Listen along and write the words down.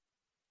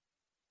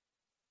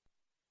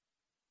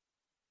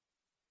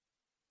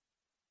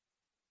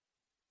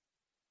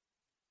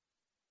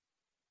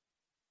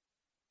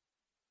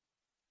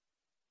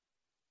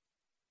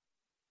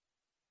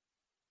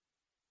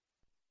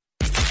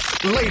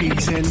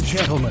Ladies and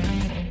gentlemen,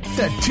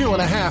 the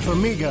 2.5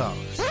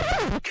 Amigos.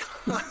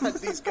 God,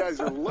 these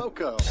guys are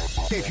loco.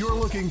 If you're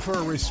looking for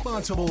a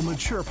responsible,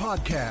 mature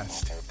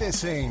podcast,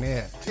 this ain't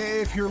it.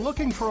 If you're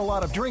looking for a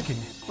lot of drinking,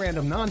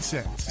 random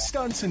nonsense,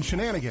 stunts, and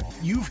shenanigans,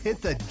 you've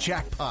hit the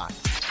jackpot.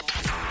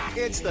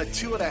 It's the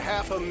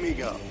 2.5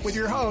 Amigos with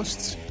your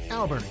hosts,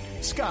 Albert,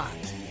 Scott,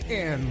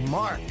 and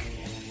Mark.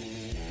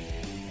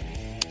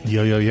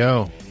 Yo, yo,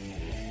 yo.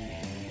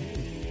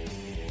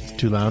 It's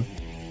too loud.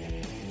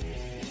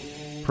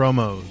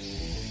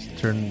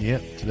 Promos. There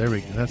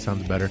we go. That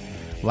sounds better.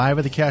 Live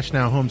at the Cash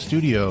Now Home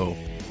Studio.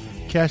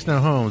 Cash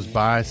Now Homes.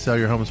 Buy, sell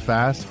your homes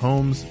fast.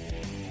 Homes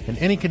in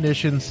any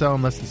condition. Sell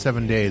in less than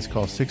 7 days.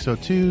 Call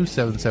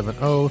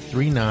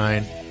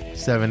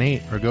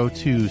 602-770-3978 or go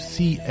to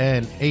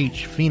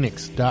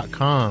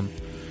cnhphoenix.com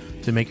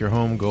to make your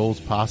home goals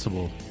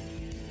possible.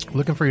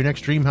 Looking for your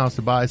next dream house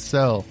to buy,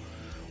 sell,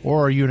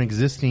 or are you an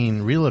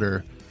existing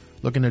realtor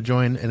looking to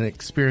join an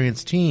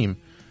experienced team?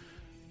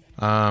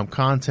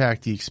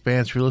 Contact the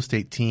Expanse Real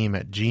Estate Team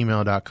at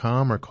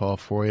gmail.com or call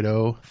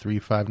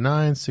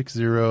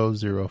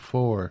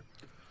 480-359-6004.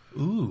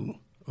 Ooh.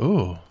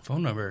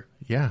 Phone number.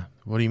 Yeah.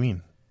 What do you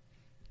mean?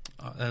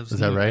 Is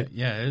that right?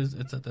 Yeah,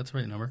 that's the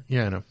right number.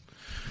 Yeah, I know.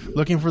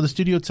 Looking for the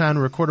studio time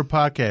to record a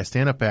podcast,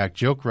 stand-up act,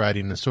 joke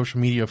writing, and social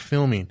media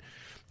filming.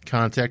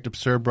 Contact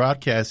Absurd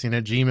Broadcasting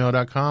at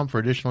gmail.com for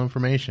additional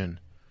information.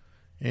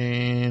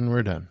 And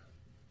we're done.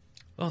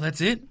 Oh,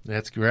 that's it?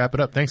 Let's wrap it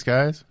up. Thanks,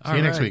 guys. See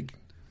you next week.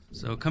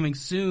 So coming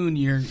soon,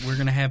 we're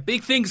going to have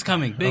big things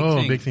coming.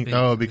 Big things.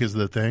 Oh, because of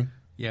the thing?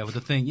 Yeah, with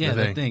the thing. Yeah,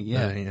 the thing.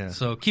 Yeah. The thing, yeah.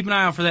 So keep an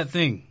eye out for that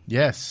thing.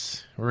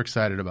 Yes. We're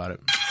excited about it.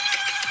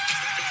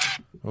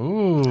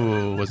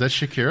 Ooh, was that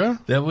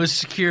Shakira? That was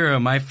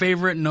Shakira, my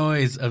favorite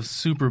noise of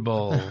Super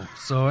Bowl.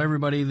 So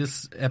everybody,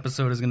 this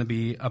episode is going to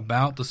be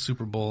about the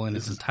Super Bowl in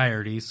its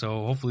entirety.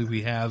 So hopefully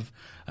we have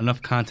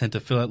enough content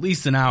to fill at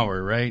least an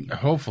hour, right?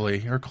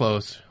 Hopefully, or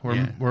close.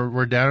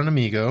 We're down an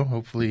amigo.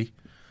 Hopefully,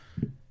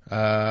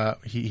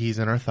 he's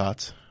in our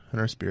thoughts and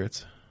our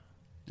spirits.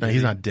 No,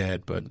 he's not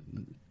dead, but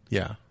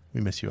yeah, we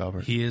miss you,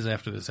 Albert. He is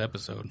after this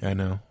episode. I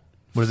know.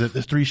 What is it?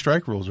 The 3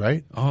 strike rules,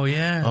 right? Oh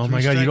yeah. Oh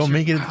my God, you don't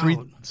make it 3.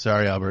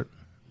 Sorry, Albert.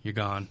 You're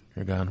gone.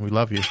 You're gone. We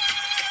love you.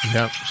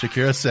 Yep,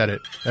 Shakira said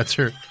it. That's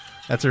her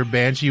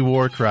banshee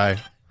war cry.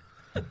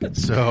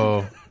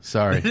 So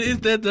sorry.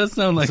 That does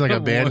sound like it's like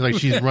a band. Like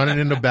she's running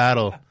into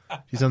battle.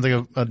 She sounds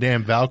like a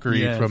damn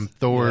Valkyrie from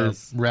Thor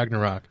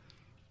Ragnarok.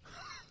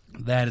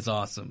 That is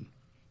awesome.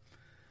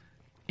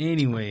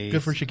 Anyways,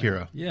 good for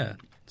Shakira. Yeah.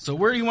 So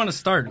where do you want to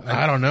start?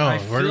 I don't know.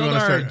 Where do you want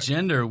to start?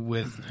 Agenda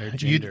with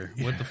gender.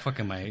 What the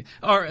fuck am I?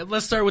 All right,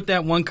 let's start with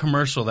that one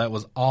commercial that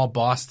was all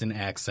Boston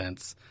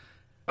accents.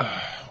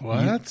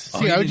 What?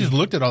 I just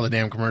looked at all the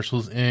damn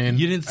commercials and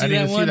you didn't see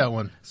that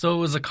one. So it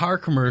was a car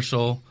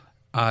commercial.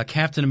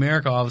 Captain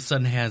America all of a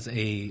sudden has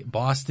a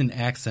Boston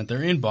accent.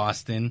 They're in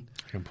Boston.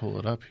 I can pull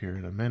it up here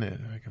in a minute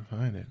if I can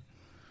find it.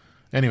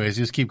 Anyways,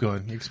 just keep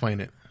going.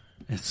 Explain it.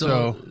 And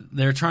so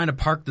they're trying to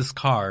park this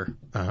car,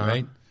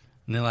 right?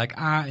 And they're like,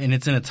 and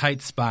it's in a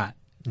tight spot.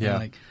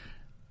 Yeah.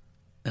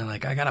 They're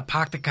like, I gotta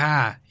park the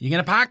car. You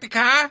gonna park the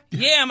car?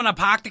 Yeah, I'm gonna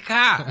park the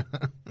car.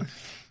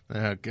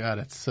 Oh God,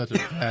 it's such a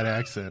bad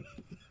accent.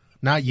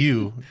 Not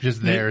you,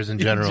 just theirs in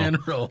general. In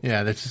general.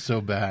 Yeah, that's just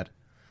so bad.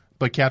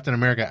 But Captain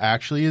America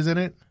actually is in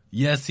it?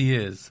 Yes, he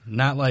is.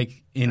 Not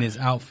like in his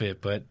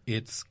outfit, but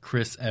it's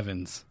Chris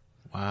Evans.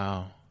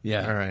 Wow.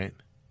 Yeah. All right.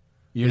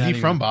 Is he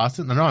from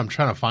Boston? No, I'm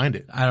trying to find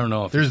it. I don't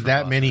know if there's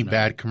that many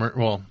bad commercials.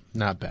 Well,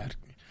 not bad.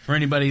 For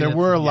anybody, there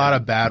were a lot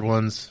of bad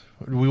ones.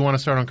 Do we want to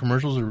start on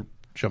commercials or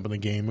jump in the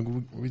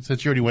game?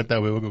 Since you already went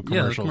that way, we'll go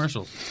commercials. Yeah,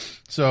 commercials.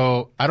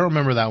 So I don't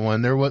remember that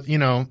one. There was,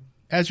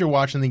 as you're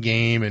watching the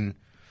game and,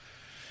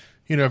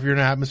 if you're in an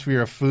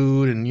atmosphere of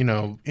food and,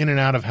 in and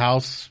out of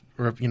house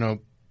or if,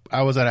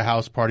 I was at a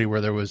house party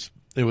where it was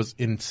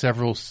in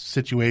several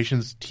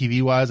situations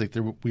TV wise, like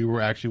we were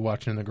actually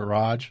watching in the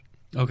garage.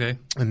 Okay.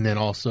 And then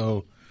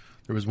also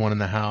there was one in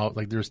the house,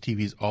 like there was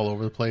TVs all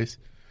over the place.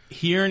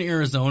 Here in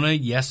Arizona,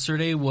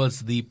 yesterday was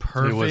the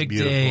perfect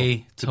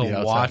day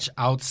to watch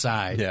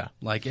outside. Yeah.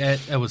 Like,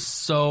 it was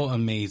so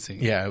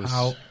amazing. Yeah. It was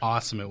how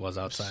awesome it was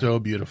outside. So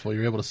beautiful.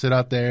 You're able to sit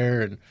out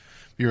there, and if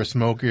you're a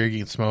smoker, you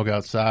can smoke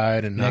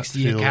outside. And next to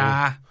your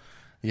car.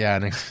 Yeah,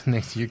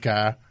 next to your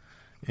car.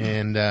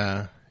 And,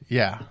 so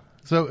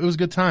it was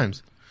good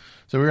times.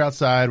 So we were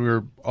outside. We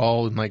were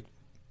all,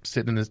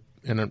 sitting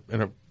in a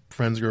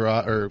friend's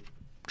garage or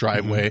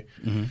driveway.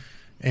 Mm-hmm.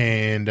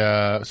 And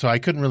so I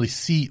couldn't really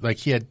see. Like,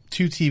 he had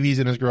 2 TVs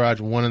in his garage,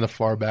 one in the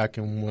far back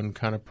and one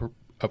kind of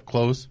up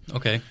close.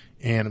 Okay.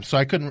 And so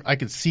I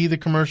could see the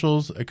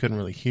commercials. I couldn't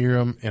really hear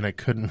them. And I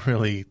couldn't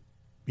really,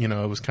 it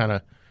was kind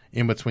of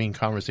in between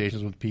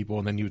conversations with people.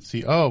 And then you would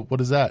see, oh, what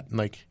is that?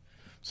 And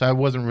so I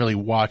wasn't really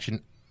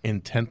watching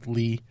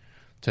intently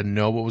to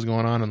know what was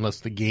going on unless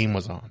the game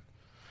was on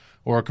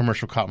or a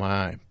commercial caught my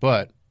eye.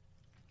 But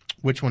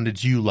which one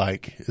did you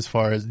like as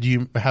far as, do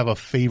you have a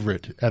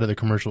favorite out of the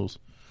commercials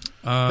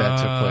that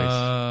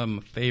took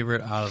place?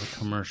 Favorite out of the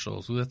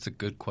commercials? Ooh, that's a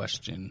good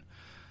question.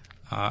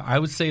 I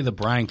would say the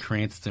Bryan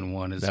Cranston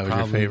one is That was your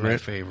probably my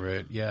favorite?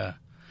 favorite. Yeah.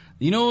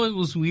 You know what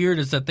was weird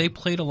is that they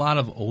played a lot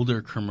of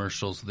older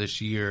commercials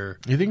this year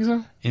You think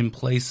so? in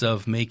place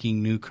of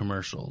making new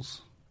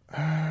commercials.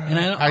 And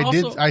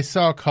I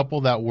saw a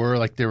couple that were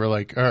like they were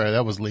like, all right,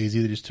 that was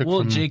lazy. They just took.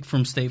 Well, from, Jake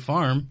from State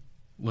Farm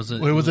was It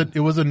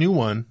was a new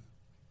one,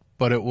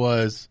 but it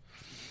was.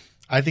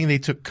 I think they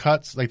took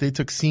cuts, like they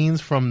took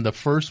scenes from the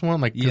first one,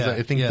 like 'cause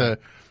I think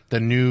the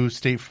new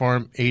State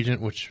Farm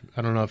agent, which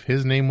I don't know if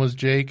his name was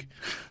Jake,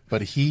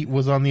 but he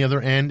was on the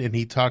other end and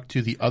he talked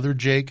to the other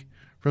Jake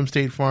from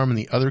State Farm in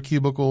the other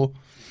cubicle.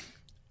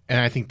 And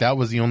I think that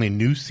was the only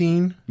new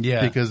scene. Yeah.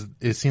 Because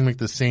it seemed like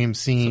the same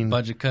scene. Some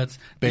budget cuts.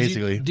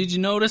 Basically. Did you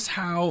notice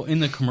how in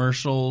the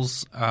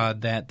commercials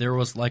that there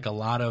was like a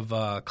lot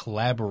of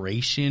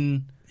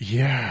collaboration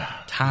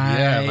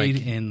tied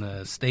in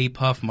the Stay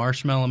Puft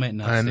Marshmallow Man?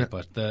 Not Stay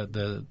Puft,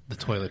 the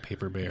toilet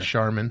paper bear.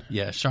 Charmin.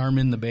 Yeah,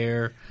 Charmin the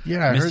bear.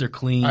 Yeah, Mr.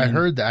 Clean. I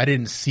heard that. I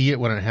didn't see it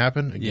when it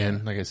happened.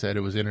 Again, like I said,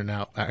 it was in and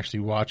out actually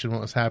watching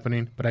what was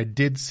happening. But I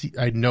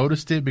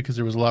noticed it because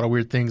there was a lot of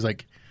weird things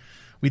like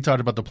we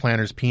talked about the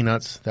Planters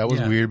peanuts. That was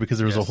weird because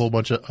there was a whole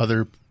bunch of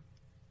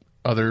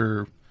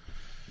other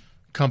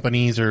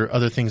companies or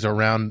other things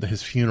around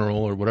his funeral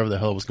or whatever the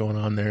hell was going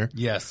on there.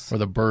 Yes. Or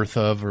the birth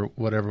of or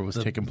whatever was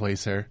taking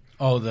place there.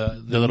 Oh, the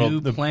little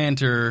new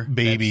planter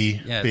baby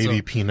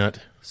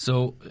peanut.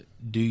 So,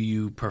 do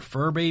you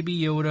prefer Baby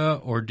Yoda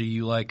or do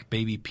you like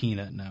Baby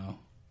Peanut now?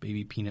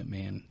 Baby Peanut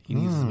Man. He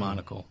needs his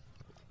monocle.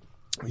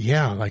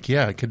 Yeah,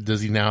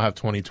 does he now have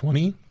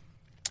 2020?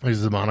 Or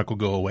does the monocle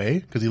go away?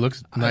 Because he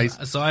looks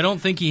nice. So I don't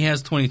think he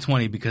has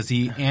 2020 because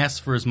he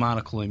asked for his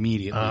monocle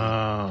immediately.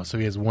 Oh, so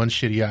he has one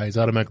shitty eye. He's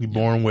automatically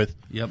born with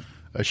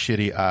a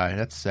shitty eye.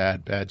 That's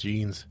sad. Bad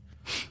genes.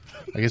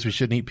 I guess we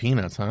shouldn't eat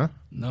peanuts, huh?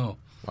 No.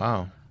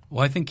 Wow.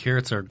 Well, I think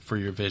carrots are for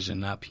your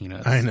vision, not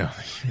peanuts. I know.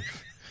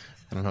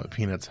 I don't know what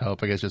peanuts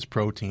help. I guess just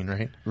protein,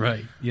 right?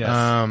 Right.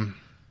 Yes.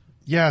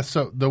 Yeah,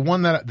 so the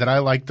one that I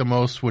liked the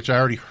most, which I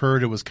already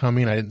heard it was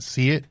coming, I didn't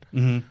see it.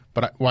 Mm-hmm.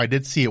 But I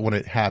did see it when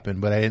it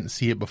happened, but I didn't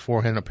see it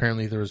beforehand.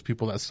 Apparently, there was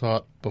people that saw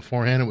it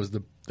beforehand. It was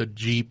the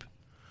Jeep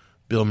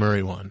Bill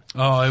Murray one.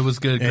 Oh, it was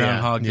good.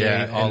 Groundhog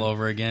Day all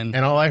over again.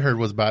 And all I heard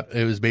was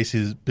it was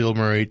basically Bill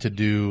Murray to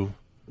do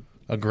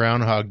a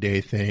Groundhog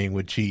Day thing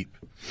with Jeep.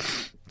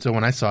 So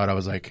when I saw it, I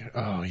was like,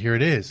 oh, here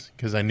it is.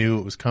 Because I knew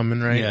it was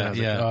coming, right? Yeah, and I was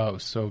like, oh, it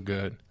was so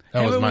good.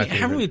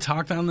 Haven't we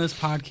talked on this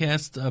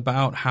podcast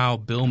about how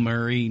Bill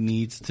Murray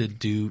needs to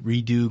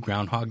redo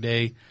Groundhog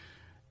Day?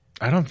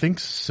 I don't think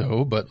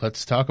so, but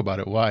let's talk about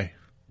it. Why?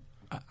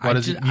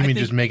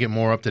 Just make it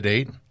more up to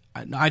date?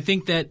 I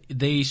think that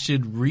they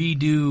should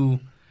redo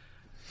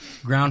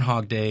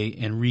Groundhog Day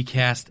and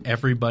recast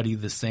everybody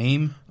the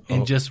same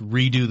and just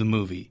redo the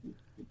movie.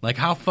 Like,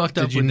 how fucked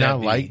up would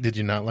that be? Did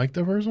you not like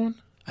the first one?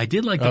 I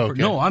did like the first.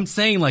 No, I'm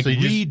saying like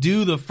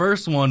redo the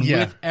first one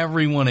with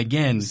everyone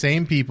again.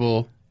 Same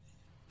people.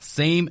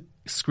 Same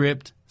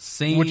script.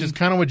 Same. Which is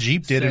kind of what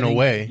Jeep did in a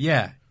way.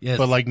 Yeah. Yes.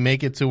 But like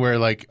make it to where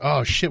like,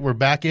 oh shit, we're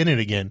back in it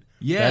again.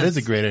 Yes. That is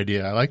a great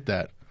idea. I like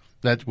that.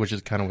 Which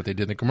is kind of what they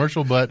did in the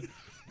commercial, but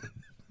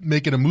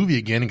make it a movie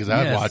again because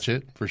I'd watch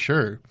it for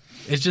sure.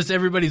 It's just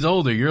everybody's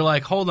older. You're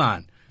like, hold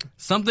on.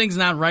 Something's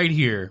not right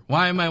here.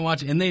 Why am I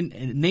watching? And then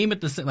name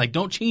it the same. Like,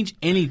 don't change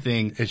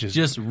anything. It's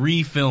just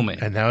refilm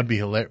it. And that would be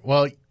hilarious.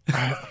 Well,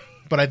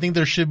 but I think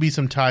there should be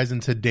some ties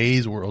in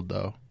today's world,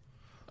 though.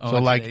 Oh, so,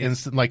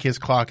 like his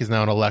clock is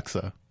now an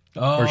Alexa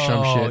or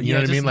some shit. You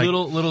know what I mean? Like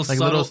little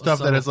stuff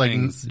that is like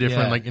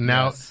different. Like, and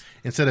now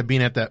instead of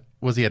being at that,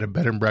 was he at a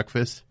bed and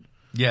breakfast?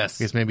 Yes.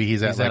 I guess maybe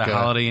he's at like a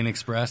Holiday Inn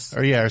Express,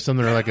 or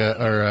something, or like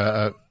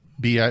a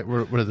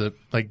what are the,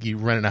 like you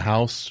renting a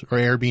house or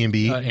Airbnb?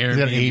 He's got an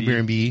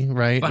Airbnb,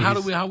 right? But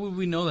how would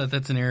we know that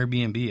that's an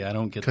Airbnb? I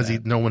don't get that.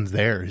 Because no one's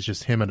there. It's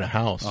just him in a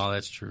house. Oh,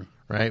 that's true.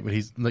 Right? But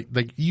he's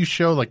like you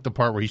show like the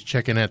part where he's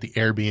checking at the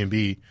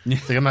Airbnb.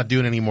 It's like, I'm not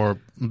doing any more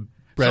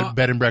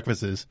bed and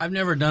breakfasts. I've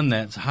never done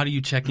that. So how do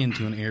you check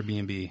into an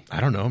Airbnb?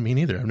 I don't know. Me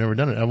neither. I've never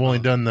done it. I've only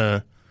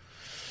done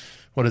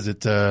what is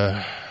it?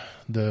 I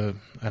don't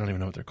even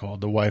know what they're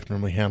called. The wife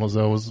normally handles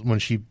those when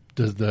she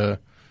does the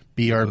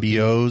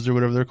BRBOs or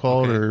whatever they're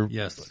called, or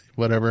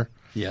whatever.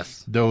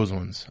 Yes. Those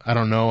ones. I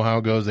don't know how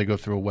it goes. They go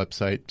through a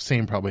website.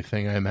 Same probably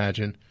thing, I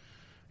imagine.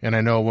 And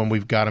I know when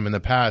we've got them in the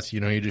past,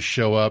 you just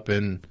show up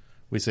and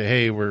we say,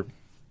 hey, we're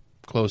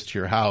close to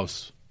your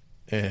house,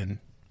 and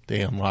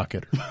they unlock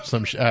it or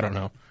some shit. I don't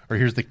know. Or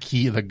here's the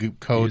key, the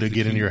code to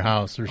get into your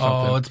house or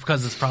something. Oh, it's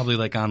because it's probably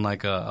like on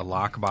like a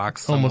lockbox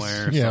somewhere.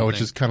 Almost, yeah, which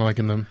is kind of like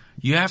in the...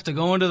 You have to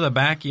go into the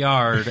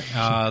backyard.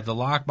 The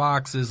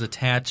lockbox is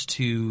attached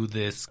to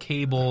this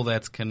cable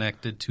that's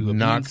connected to a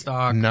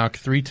beanstalk. Knock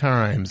 3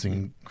 times,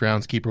 and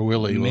groundskeeper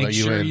Willie will let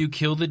you in. Make sure you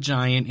kill the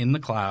giant in the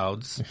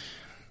clouds,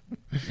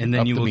 and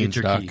then you will get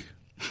your key.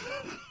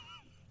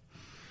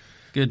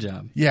 Good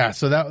job. Yeah,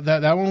 so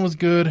that one was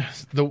good.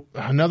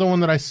 Another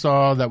one that I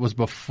saw that was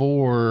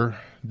before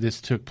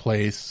this took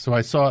place. So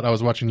I saw it. I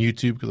was watching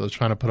YouTube because I was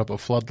trying to put up a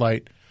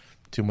floodlight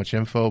too much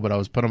info, but I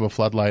was putting up a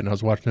floodlight and I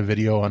was watching a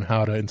video on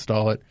how to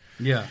install it.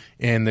 Yeah.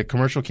 And the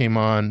commercial came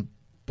on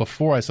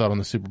before I saw it on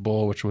the Super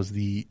Bowl, which was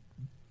the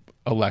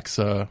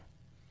Alexa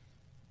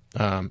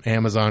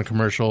Amazon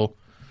commercial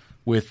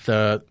with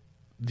the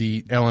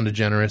Ellen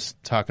DeGeneres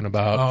talking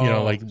about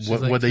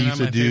what they used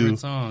to do.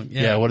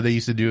 Yeah, what they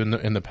used to do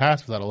in the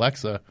past without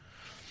Alexa.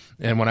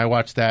 And when I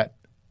watched that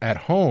at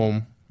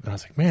home, I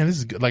was like, man, this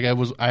is good. Like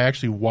I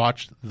actually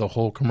watched the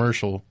whole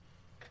commercial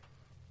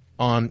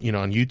on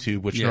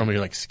YouTube, which normally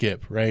you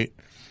skip, right?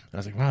 And I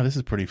was like, wow, this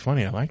is pretty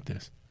funny. I like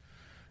this.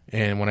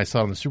 And when I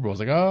saw it on the Super Bowl, I was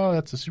like, oh,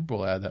 that's a Super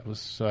Bowl ad.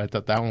 So I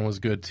thought that one was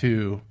good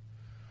too.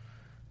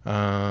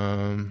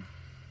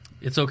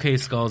 It's okay,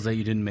 Skulls, that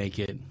you didn't make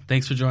it.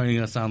 Thanks for joining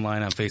us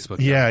online on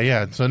Facebook.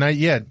 Yeah. So now,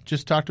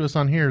 just talk to us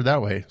on here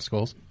that way,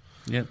 Skulls.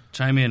 Yep,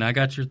 chime in. I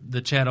got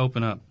the chat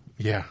open up.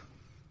 Yeah.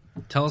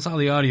 Tell us how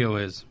the audio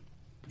is.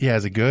 Yeah,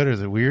 is it good or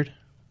is it weird?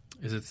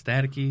 Is it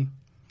staticky?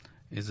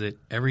 Is it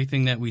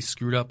everything that we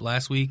screwed up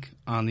last week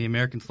on the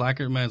American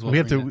Slacker? Might as well.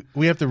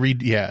 We have to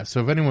read. Yeah.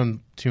 So if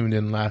anyone tuned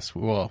in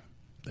after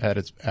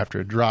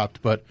it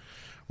dropped, but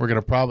we're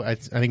gonna probably. I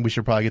think we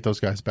should probably get those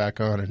guys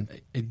back on,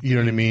 and you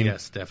know what I mean.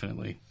 Yes,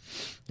 definitely.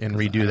 And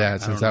redo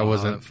that since that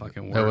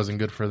wasn't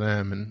good for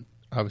them, and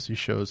obviously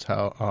shows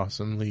how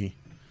awesomely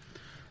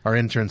our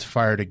intern's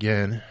fired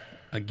again.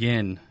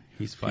 Again,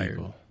 he's fired.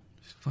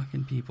 These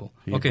fucking people.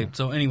 Okay,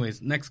 so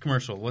anyways, next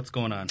commercial. What's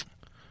going on?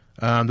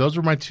 Those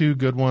were my two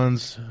good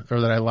ones, or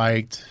that I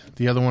liked.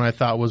 The other one I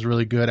thought was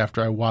really good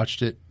after I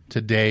watched it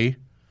today.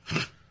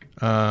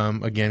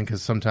 Again,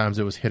 because sometimes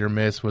it was hit or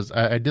miss.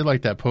 I did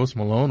like that Post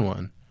Malone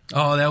one.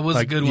 Oh, that was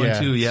a good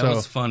one too. Yeah, it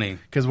was funny.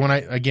 Because when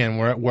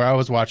where I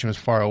was watching was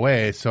far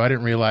away, so I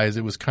didn't realize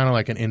it was kind of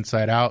like an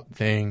Inside Out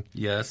thing.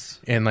 Yes.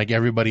 And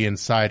everybody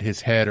inside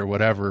his head or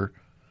whatever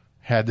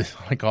had this,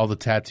 all the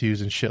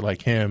tattoos and shit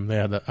like him. They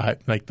had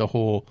they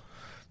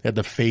had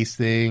the face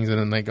things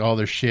and then all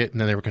their shit,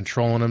 and then they were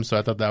controlling him. So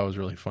I thought that was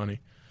really funny.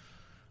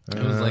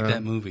 It was like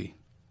that movie.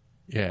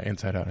 Yeah,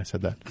 Inside Out. I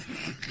said that.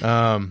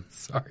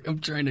 Sorry, I'm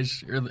trying to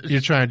share this. You're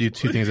trying to do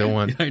two things at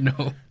once. I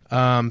know.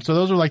 So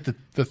those were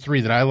the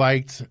three that I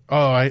liked.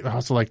 Oh, I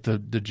also liked the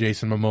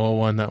Jason Momoa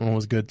one. That one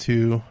was good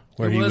too.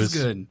 Where it was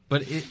good,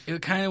 but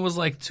it kind of was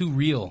too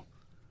real.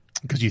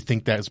 Because you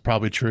think that's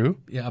probably true?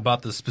 Yeah,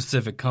 about the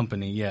specific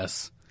company,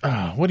 yes.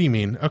 What do you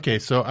mean? Okay,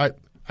 so I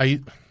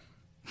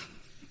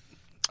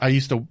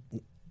used to,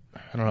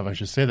 I don't know if I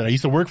should say that. I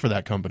used to work for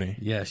that company.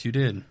 Yes, you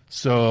did.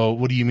 So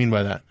what do you mean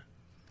by that?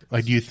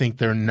 Do you think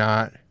they're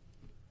not?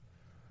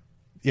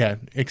 Yeah,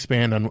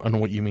 expand on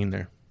what you mean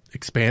there.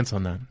 Expanse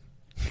on that.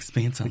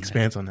 Expanse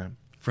on that.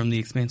 From the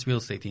Expanse real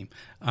estate team.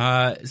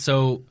 Or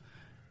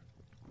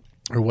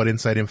what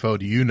inside info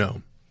do you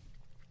know?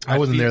 I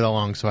wasn't there that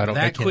long, so I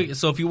don't.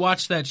 So if you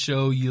watch that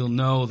show, you'll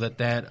know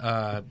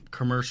that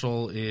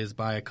commercial is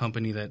by a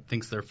company that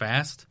thinks they're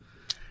fast.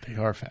 They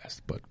are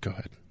fast, but go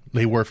ahead.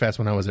 They were fast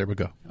when I was there, but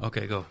go.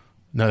 Okay, go.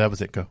 No, that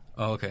was it. Go.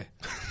 Oh, okay.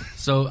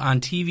 So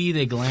on TV,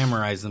 they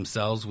glamorize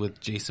themselves with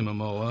Jason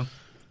Momoa.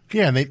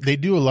 Yeah, and they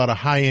do a lot of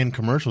high-end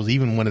commercials,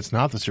 even when it's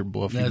not the Super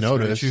Bowl, if you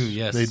notice. That's true,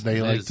 yes.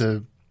 They like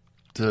to...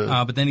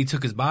 but then he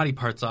took his body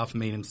parts off and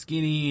made him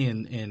skinny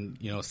and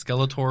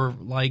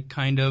Skeletor-like,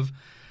 kind of.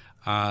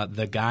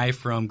 The guy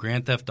from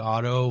Grand Theft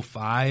Auto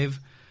 5,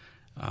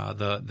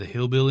 the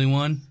hillbilly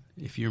one,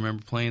 if you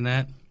remember playing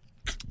that.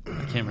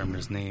 I can't remember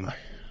his name.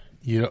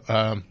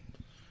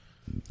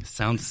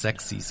 Sounds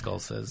sexy, Skull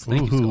says.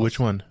 Thank you, Skull. Which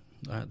one?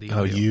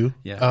 You?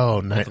 Yeah.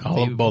 Oh, nice.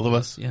 Both of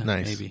us? Yeah,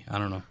 nice. Maybe. I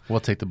don't know. We'll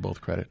take the both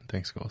credit.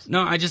 Thanks, Skulls.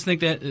 No, I just think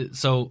that,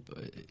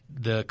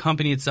 the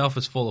company itself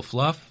is full of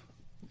fluff.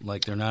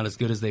 They're not as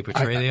good as they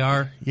portray they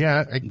are.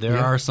 Yeah. There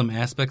are some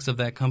aspects of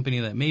that company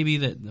that maybe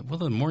they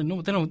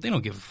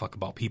don't give a fuck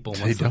about people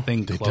once the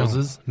thing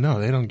closes. No,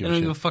 they don't give a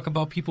shit. They don't give a fuck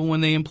about people when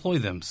they employ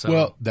them. So.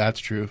 Well, that's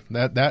true.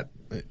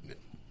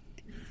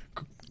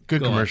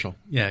 Good commercial.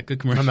 Yeah,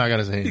 good commercial. I'm not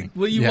gonna say anything.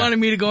 Well, you wanted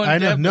me to go into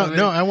depth.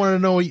 No. I want to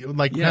know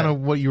kind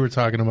of what you were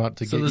talking about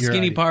to get your So the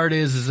skinny idea. part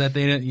is that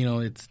they,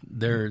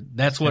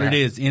 that's what it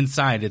is.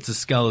 Inside, it's a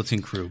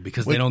skeleton crew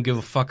because they don't give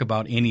a fuck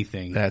about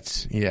anything.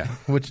 That's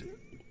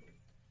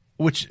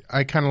which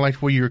I kind of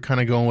liked where you were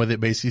kind of going with it,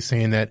 basically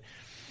saying that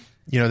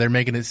they're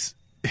making this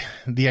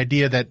the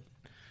idea that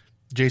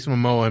Jason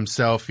Momoa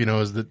himself,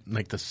 is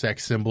the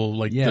sex symbol,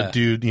 the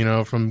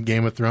dude, from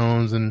Game of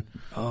Thrones, and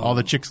all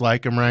the chicks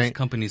like him, right? This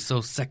company's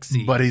so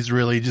sexy, but he's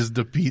really just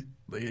the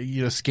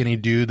skinny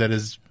dude that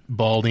is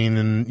balding,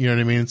 and you know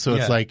what I mean. So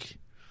it's I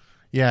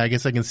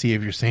guess I can see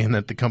if you're saying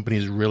that the company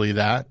is really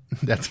that.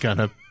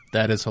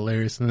 That is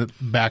hilarious, and it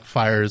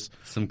backfires.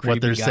 Some creepy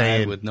what they're guy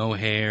saying with no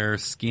hair,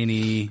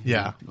 skinny.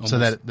 Yeah, so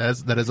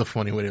that is a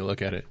funny way to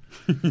look at it.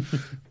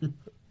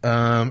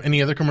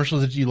 Any other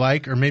commercials that you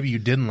like, or maybe you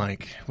didn't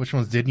like? Which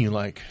ones didn't you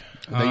like?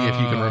 If you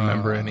can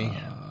remember any.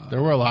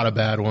 There were a lot of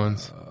bad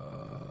ones.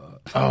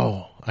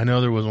 I know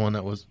there was one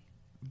that was,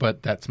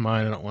 but that's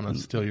mine. I don't want to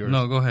steal yours.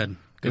 No, go ahead.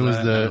 It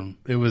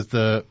was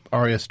the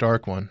Arya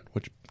Stark one,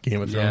 which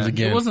Game of Thrones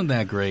again. It wasn't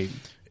that great.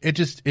 It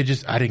just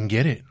I didn't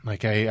get it.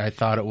 I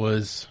thought it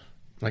was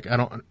like I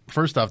don't.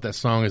 First off, that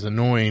song is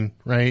annoying,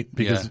 right?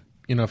 Because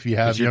if you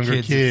have your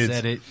younger kids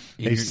said kids, it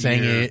in they your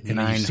sang ear it, and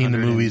you've seen the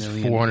movies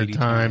 400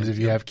 times. If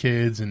you have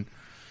kids, and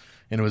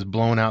it was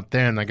blown out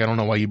then, like I don't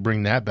know why you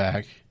bring that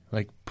back.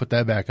 Like put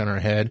that back on our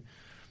head.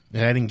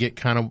 And I didn't get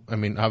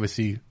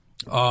obviously.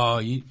 Oh,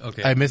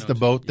 okay. I missed the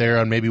boat there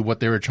on maybe what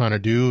they were trying to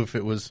do. If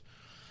it was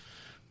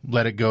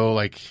let it go,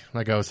 like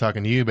I was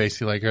talking to you,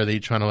 basically, like are they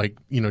trying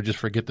to just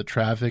forget the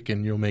traffic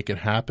and you'll make it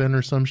happen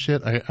or some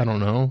shit? I don't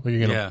know. Like,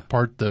 you're gonna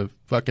part the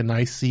fucking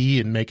IC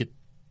and make it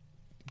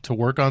to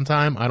work on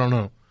time. I don't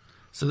know.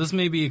 So this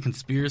may be a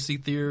conspiracy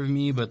theory of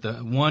me, but the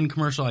one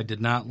commercial I did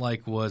not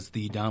like was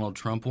the Donald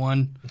Trump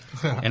one,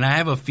 and I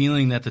have a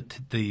feeling that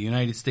the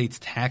United States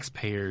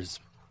taxpayers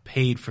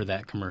paid for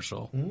that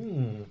commercial.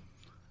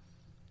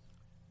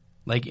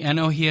 Like, I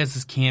know he has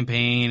his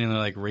campaign, and they're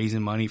like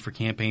raising money for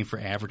campaign for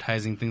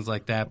advertising, things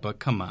like that. But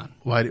come on,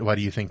 why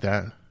do you think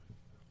that?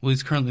 Well,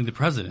 he's currently the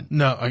president.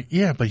 No,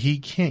 but he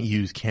can't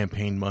use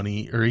campaign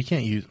money, or he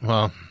can't use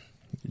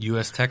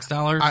U.S. tax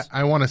dollars.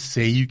 I want to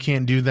say you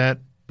can't do that,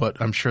 but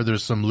I'm sure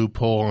there's some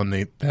loophole, and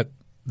that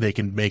they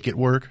can make it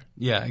work.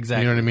 Yeah,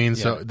 exactly. You know what I mean?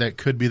 Yeah. So that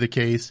could be the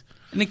case.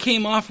 And it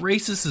came off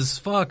racist as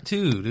fuck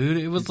too, dude.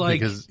 It was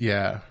like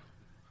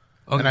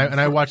Okay,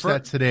 and I watched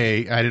that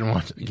today. I didn't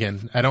watch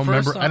again. I don't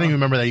remember. I don't even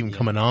remember that even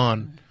coming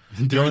on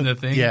during the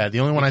thing. Yeah,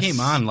 the only one it came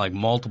on like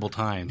multiple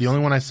times. The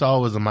only one I saw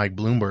was the Mike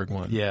Bloomberg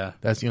one. Yeah,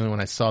 that's the only one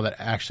I saw that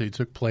actually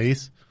took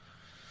place.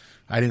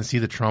 I didn't see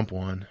the Trump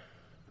one.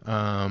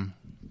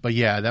 But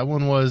yeah, that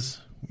one was.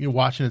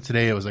 Watching it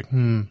today, it was like,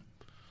 all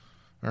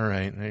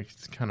right,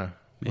 it's kind of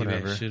whatever.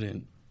 Maybe I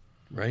shouldn't,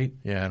 right?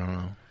 Yeah, I don't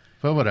know,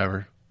 but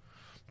whatever.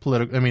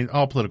 Political. I mean,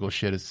 all political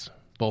shit is.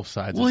 Both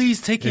sides. Well,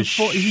 he's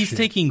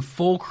taking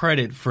full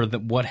credit for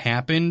what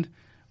happened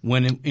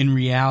when in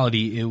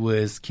reality it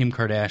was Kim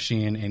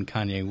Kardashian and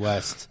Kanye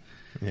West.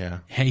 Yeah,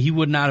 he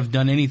would not have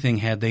done anything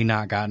had they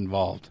not got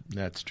involved.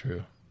 That's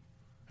true,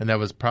 and that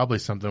was probably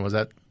something. Was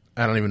that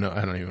I don't even know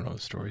the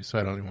story, so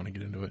I don't even want to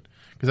get into it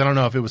because I don't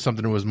know if it was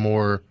something that was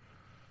more.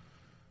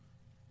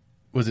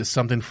 Was it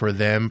something for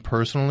them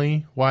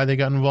personally why they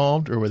got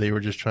involved, or were they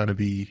just trying to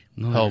be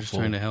helpful? Just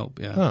trying to help.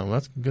 Yeah. Oh, well,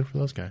 that's good for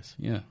those guys.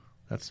 Yeah.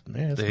 That's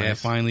they nice.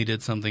 finally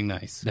did something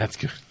nice. That's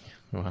good.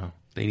 Wow.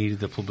 They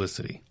needed the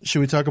publicity. Should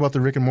we talk about the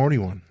Rick and Morty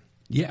one?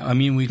 Yeah, I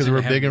mean, because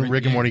we're big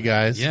Rick and Morty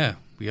guys. Yeah,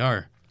 we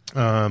are.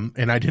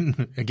 And I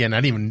didn't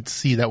even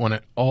see that one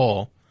at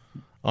all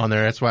on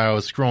there. That's why I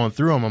was scrolling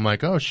through them. I'm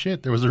like, oh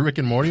shit, there was a Rick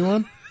and Morty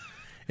one,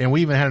 and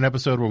we even had an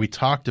episode where we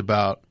talked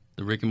about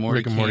the Rick and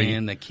Morty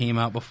can that came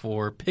out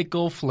before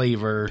pickle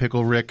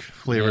Rick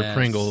flavor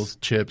Pringles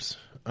chips.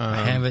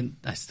 I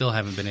still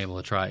haven't been able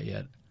to try it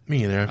yet.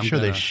 Me either. I'm sure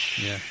they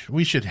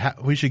we should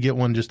get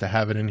one just to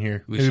have it in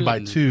here. Maybe buy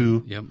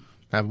two. Yep.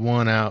 Have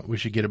one out. We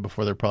should get it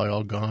before they're probably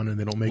all gone and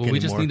they don't make any more. We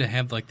just need to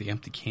have like the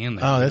empty can.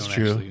 Oh, that's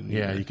true.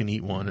 Yeah, you can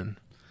eat one. And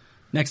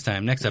next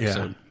episode.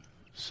 Yeah.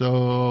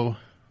 So,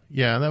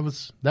 yeah,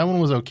 that one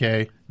was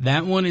okay.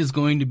 That one is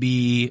going to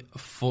be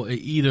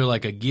either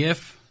like a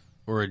GIF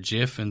or a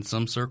GIF in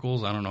some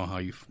circles. I don't know how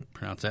you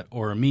pronounce that,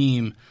 or a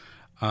meme.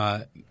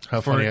 How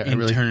funny!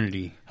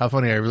 Eternity. How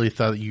funny! I really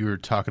thought you were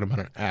talking about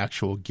an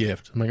actual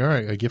gift. I'm like, all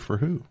right, a gift for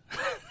who?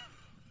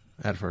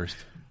 At first,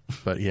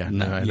 but yeah, I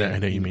know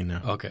what you mean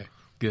now. Okay,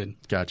 good.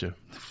 Gotcha.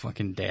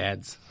 Fucking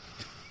dads.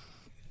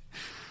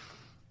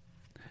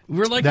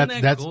 We're like in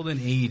that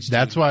golden age.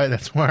 That's why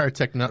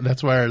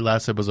our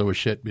last episode was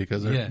shit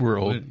because we're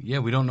old.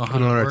 We don't know how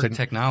to work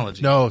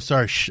technology. No,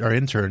 sorry, our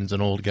intern's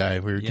an old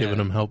guy. We were giving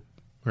him help.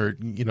 Or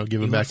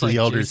giving back to the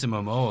elders. Jason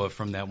Momoa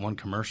from that one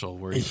commercial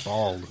where he's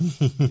bald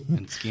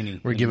and skinny.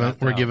 We're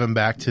giving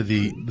back to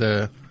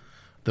the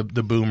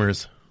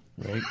boomers,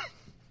 right?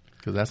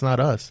 Because that's not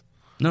us.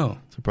 No,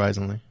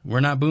 surprisingly, we're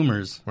not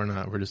boomers. We're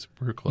not.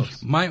 We're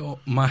close.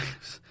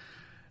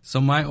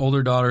 So my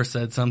older daughter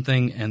said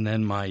something, and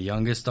then my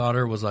youngest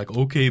daughter was like,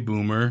 "Okay,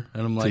 boomer,"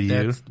 and I'm like,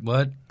 "That's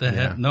what the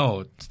heck?" No,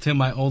 it's to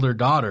my older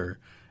daughter,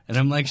 and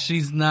I'm like,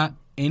 "She's not."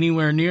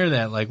 Anywhere near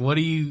that, like what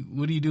are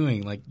you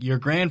doing? Like your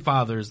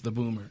grandfather's the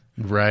boomer,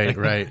 right?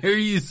 Right. Why are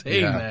you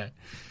saying that?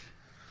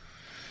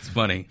 It's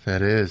funny.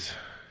 That is,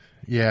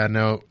 yeah.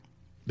 No,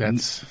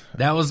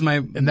 that was my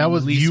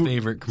least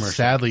favorite commercial.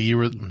 Sadly, you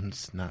were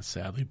not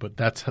sadly, but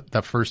that's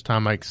the first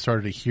time I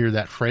started to hear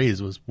that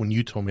phrase was when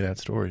you told me that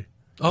story.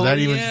 Oh,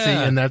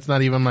 and that's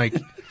not even like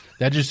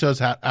that. Just shows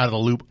how out of the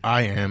loop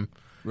I am.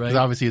 Right. Because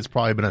obviously it's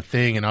probably been a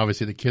thing, and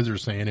obviously the kids are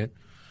saying it.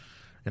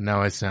 And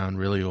now I sound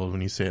really old when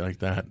you say it like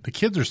that. The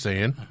kids are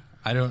saying.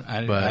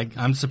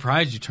 I'm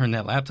surprised you turned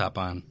that laptop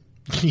on.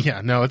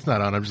 Yeah, no, it's not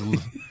on.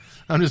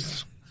 I'm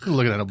just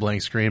looking at a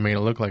blank screen, making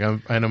it look like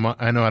I know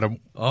how to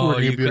work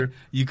a computer.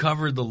 You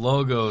covered the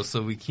logo,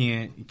 so we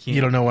can't. You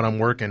don't know when I'm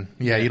working.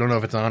 Yeah, you don't know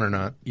if it's on or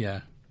not.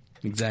 Yeah,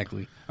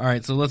 exactly. All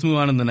right, so let's move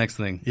on to the next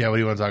thing. Yeah, what do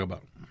you want to talk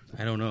about?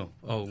 I don't know.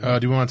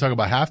 Do you want to talk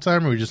about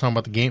halftime, or are we just talking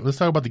about the game? Let's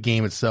talk about the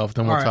game itself,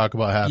 then we'll talk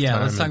about halftime.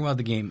 Yeah, let's talk about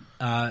the game.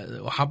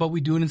 How about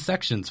we do it in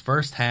sections?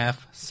 First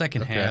half,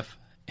 second half,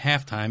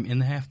 halftime, in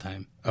the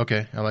halftime.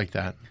 Okay, I like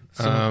that.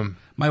 So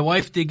my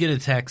wife did get a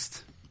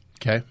text.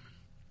 Okay.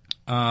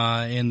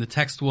 and the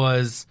text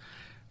was,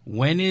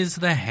 "When is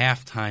the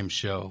halftime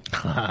show?"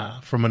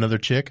 From another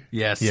chick?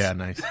 Yes. Yeah,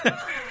 nice.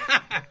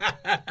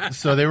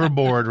 So they were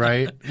bored,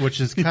 right?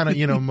 Which is kind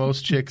of,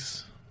 most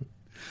chicks,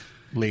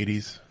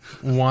 ladies,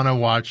 want to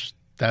watch.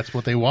 That's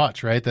what they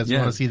watch, right? That's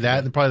want to see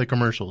that and probably the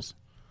commercials.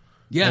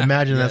 Yeah. I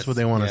imagine that's what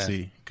they want to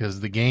see, because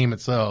the game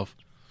itself,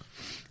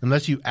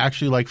 unless you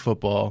actually like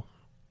football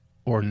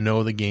or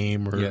know the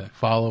game or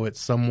follow it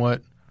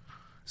somewhat,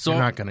 so you're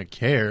not going to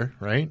care,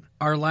 right?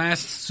 Our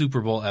last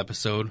Super Bowl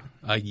episode,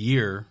 a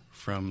year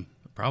from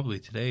probably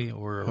today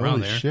or around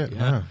Holy there. Shit.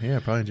 Yeah,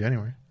 probably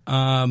January.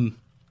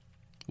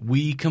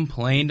 We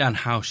complained on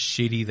how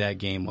shitty that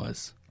game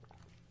was.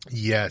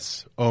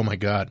 Yes. Oh, my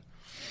God.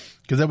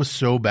 Because that was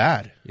so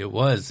bad. It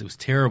was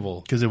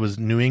terrible. Because it was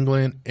New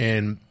England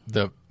and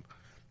the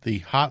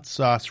hot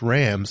sauce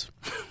Rams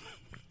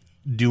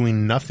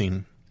doing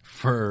nothing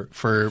for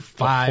 5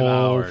 the whole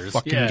hours.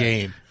 Fucking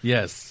game.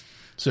 Yes.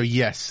 So,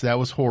 yes, that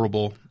was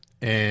horrible.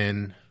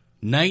 And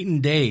night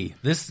and day.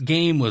 This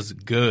game was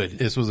good.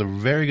 This was a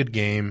very good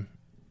game.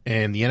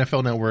 And the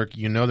NFL Network,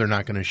 they're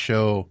not going to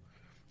show.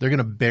 They're going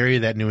to bury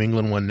that New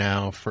England one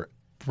now for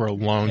a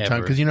long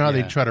time. Because you know how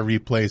they try to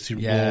replay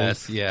Super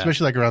Bowls? Yeah.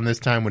 Especially like around this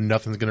time when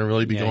nothing's going to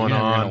really be going on. You're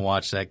never going to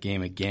watch that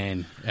game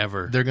again,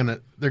 ever. They're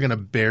gonna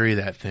bury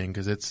that thing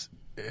because it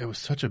was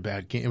such a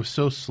bad game. It was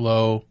so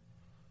slow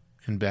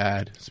and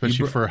bad,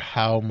 especially for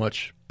how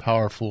much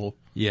powerful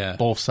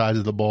both sides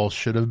of the ball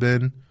should have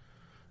been.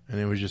 And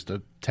it was just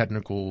a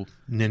technical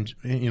ninja.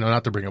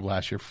 Not to bring up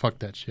last year. Fuck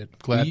that shit.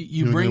 Glad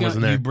you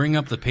bring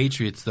up the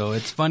Patriots though.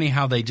 It's funny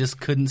how they just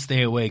couldn't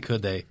stay away,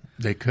 could they?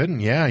 They couldn't.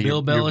 Yeah,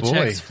 Bill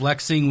Belichick's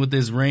flexing with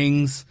his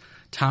rings.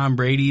 Tom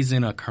Brady's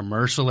in a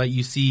commercial that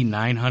you see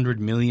 900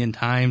 million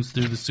times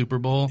through the Super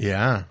Bowl.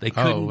 Yeah, they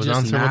couldn't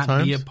just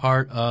not be a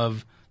part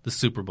of the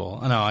Super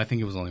Bowl. No, I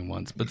think it was only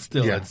once, but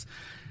still, it's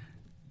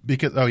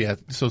because.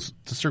 So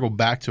to circle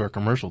back to our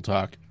commercial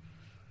talk,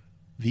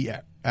 the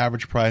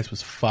average price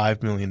was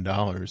 $5 million.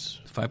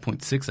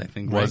 5.6, I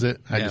think. Was right?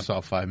 it? I just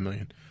saw $5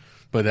 million,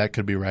 but that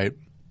could be right.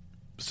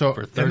 So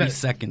for 30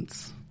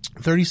 seconds.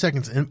 30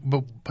 seconds,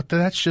 but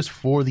that's just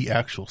for the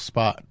actual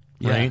spot,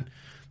 right?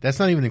 That's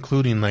not even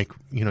including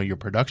your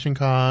production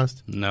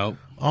cost. Nope.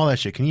 All that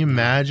shit. Can you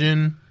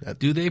imagine?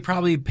 Dude, they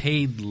probably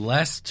paid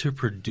less to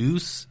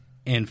produce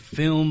and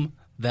film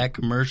that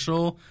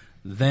commercial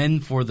than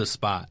for the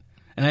spot.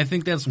 And I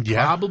think that's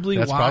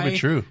probably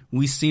true.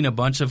 We've seen a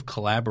bunch of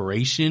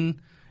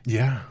collaboration.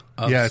 Yeah.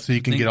 So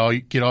you can get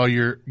all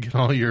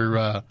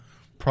your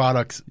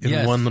products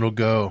in one little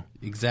go.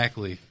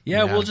 Exactly.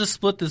 Yeah, we'll just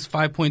split this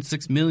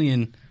 $5.6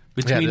 million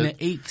between the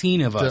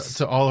 18 of us.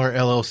 To all our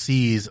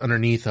LLCs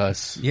underneath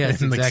us.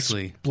 Yes, and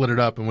exactly. Split it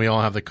up and we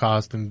all have the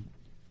cost and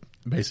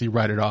basically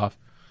write it off.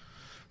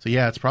 So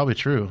it's probably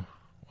true.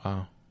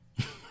 Wow.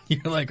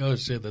 You're like, oh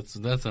shit, that's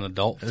an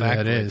adult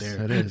fact. It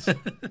is.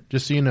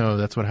 Just so you know,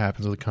 that's what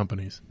happens with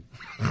companies.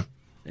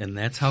 And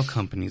that's how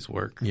companies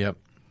work. Yep.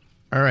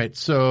 All right.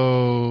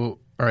 So,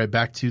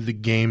 back to the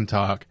game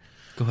talk.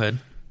 Go ahead.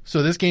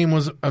 So this game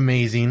was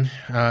amazing.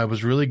 It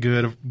was really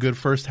good. Good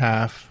first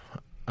half.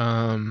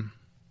 I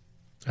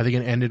think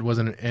it ended.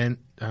 Wasn't an end?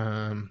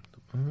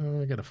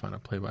 I got to find a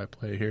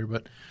play-by-play here,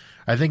 but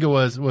I think it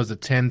was a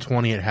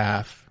 10-20 at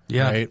half.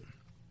 Yeah. Right.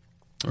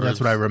 That's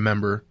what I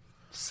remember.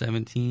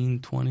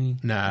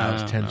 17-20? Nah, it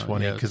was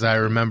 10-20 because I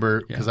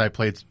remember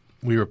because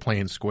we were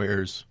playing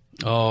squares.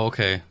 Oh,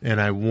 okay. And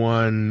I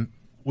won.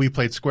 We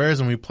played squares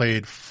and we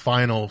played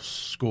final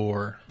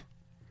score.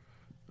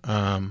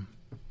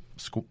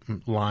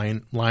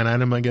 Line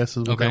item, I guess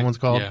is what that one's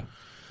called. Yeah.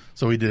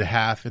 So we did a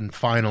half and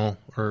final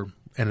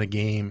in the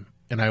game,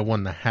 and I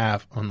won the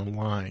half on the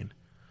line.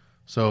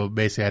 So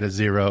basically, I had a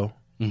 0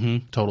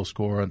 total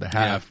score on the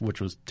half,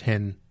 which was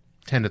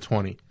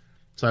 10-20.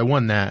 So I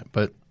won that,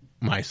 but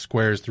my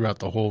squares throughout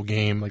the whole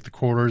game, like the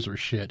quarters, were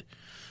shit.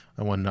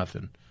 I won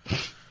nothing.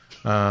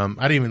 I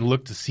didn't even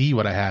look to see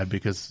what I had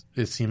because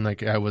it seemed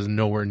like I was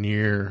nowhere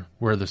near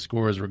where the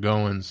scores were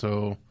going.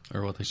 So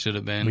or what they should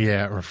have been.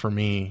 Yeah, or for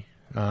me.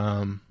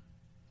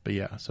 But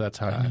yeah, so that's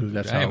how I knew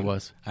that's how it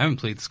was. I haven't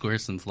played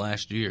squares since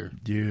last year.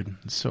 Dude,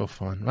 it's so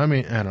fun. I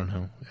mean, I don't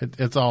know.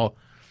 It's all.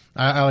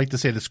 I like to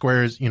say the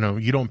squares. You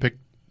don't pick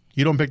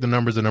the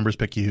numbers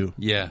pick you.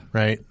 Yeah.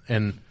 Right.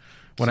 And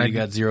when you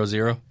got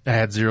 0-0, I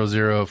had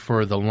 0-0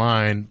 for the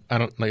line. I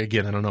don't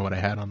know what I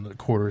had on the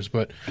quarters,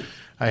 but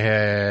I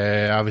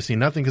had obviously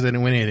nothing because I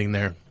didn't win anything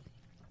there.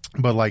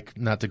 But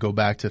not to go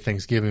back to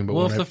Thanksgiving, but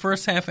if the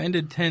first half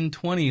ended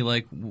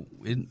 10-20,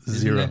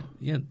 0.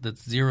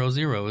 That's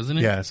 0-0, isn't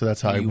it? Yeah, so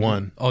that's how I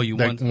won. Oh, you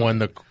won.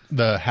 Won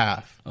the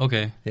half.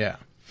 Okay. Yeah.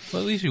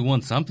 Well, at least you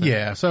won something.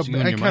 Yeah, so Did you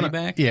win your money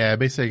back? Yeah,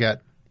 basically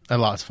I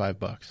lost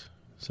 $5.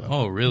 So.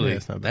 Oh, really? Yeah,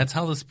 it's not bad. That's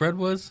how the spread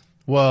was?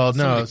 Well,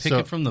 no. Pick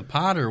it from the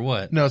pot or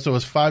what? No, so it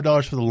was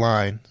 $5 for the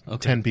line.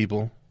 Okay. 10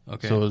 people.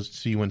 Okay. So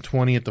you win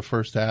 20 at the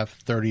first half,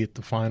 30 at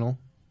the final.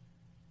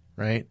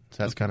 Right?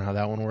 So that's kind of how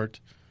that one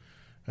worked.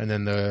 And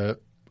then the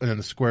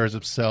squares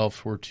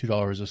itself were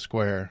 $2 a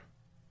square,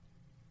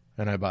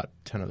 and I bought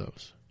 10 of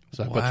those.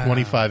 So I put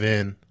 25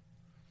 in,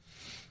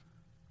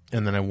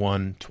 and then I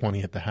won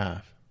 20 at the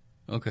half.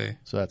 Okay.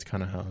 So that's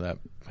kind of how that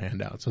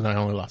panned out. So then I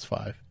only lost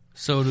 5.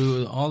 So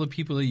do all the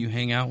people that you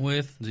hang out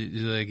with,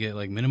 do they get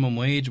like minimum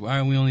wage? Why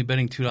are we only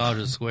betting $2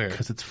 a square?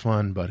 Because it's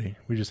fun, buddy.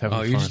 We're just having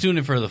fun. Oh, you're just doing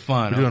it for the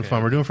fun. We're doing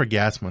fun. We're doing it for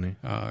gas money.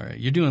 All right.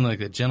 You're doing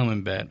like a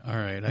gentleman bet. All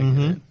right. I get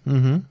it.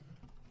 Mm-hmm.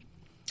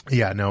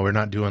 Yeah, no, we're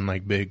not doing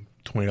like big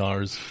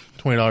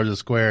 $20 a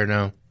square,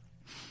 no.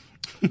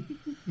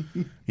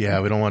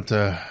 Yeah, we don't want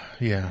to,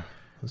 yeah.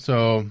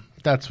 So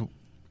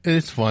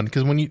it's fun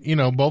because when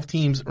both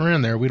teams are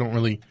in there, we don't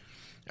really,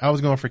 I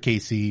was going for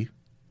KC,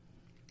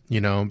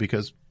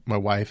 because my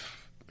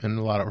wife and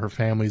a lot of her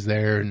family's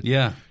there. And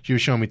yeah. She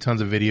was showing me tons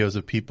of videos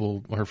of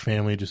people, her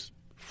family just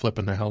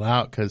flipping the hell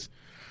out because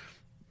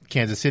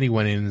Kansas City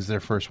went in as their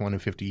first one in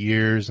 50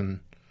 years,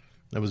 and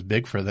that was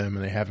big for them,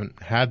 and they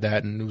haven't had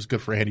that, and it was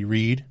good for Andy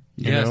Reid.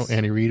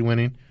 Andy Reid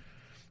winning.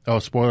 Oh,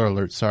 spoiler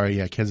alert! Sorry,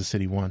 yeah, Kansas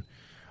City won.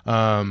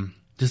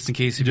 Just in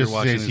case you're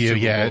watching the Super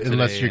Bowl today,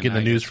 unless you're getting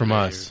the news from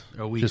us,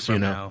 or a week just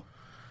from now.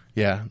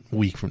 Yeah,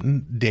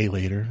 day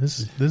later.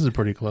 This is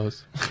pretty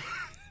close.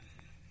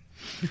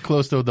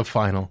 Close to the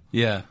final.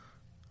 Yeah.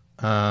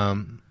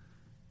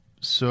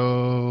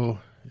 So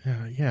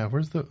yeah. I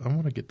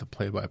want to get the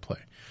play-by-play.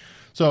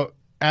 So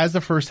as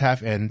the first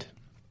half ended,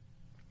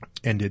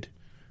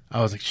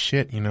 I was like,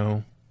 shit,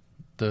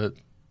 the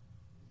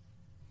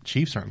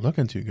Chiefs aren't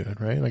looking too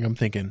good, right? Like I'm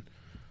thinking,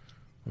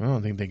 I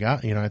don't think they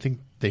got, I think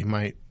they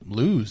might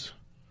lose.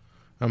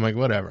 I'm like,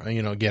 whatever.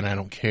 Again, I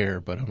don't care,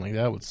 but I'm like,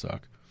 that would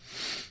suck.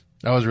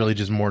 I was really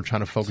just more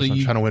trying to focus on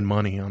trying to win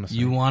money, honestly.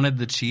 You wanted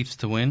the Chiefs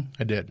to win?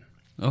 I did.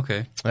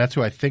 Okay. That's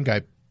who I think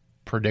I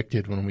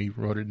predicted when we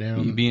wrote it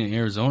down. You being in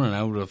Arizona, and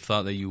I would have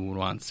thought that you would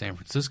want San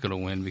Francisco to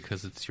win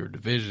because it's your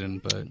division,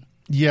 but...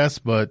 Yes,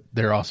 but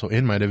they're also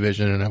in my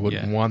division, and I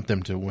wouldn't want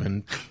them to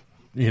win,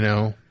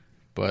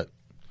 But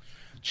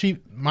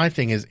my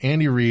thing is,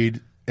 Andy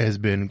Reid has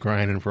been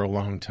grinding for a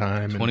long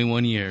time.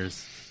 21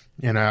 years.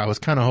 And I was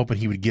kind of hoping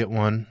he would get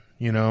one,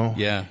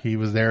 Yeah. He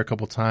was there a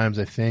couple times,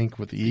 I think,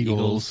 with the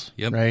Eagles.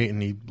 Yep. Right? And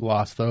he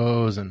lost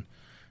those, and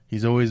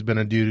he's always been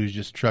a dude who's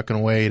just trucking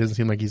away. It doesn't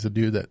seem like he's a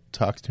dude that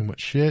talks too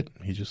much shit.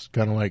 He just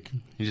kind of like...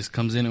 He just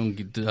comes in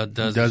and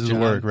does his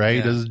work, right?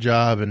 Yeah. He does his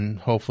job, and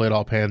hopefully it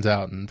all pans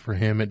out. And for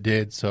him, it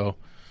did. So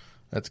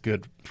that's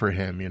good for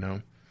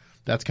him,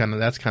 That's kind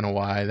of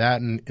why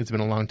that. And it's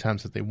been a long time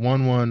since they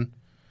won one.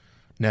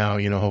 Now,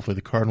 hopefully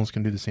the Cardinals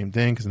can do the same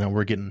thing because now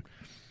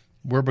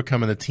we're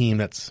becoming the team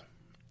that's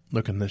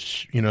looking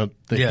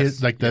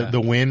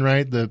the win,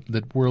 right?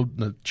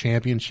 The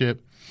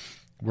championship.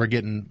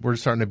 We're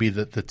starting to be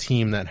the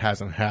team that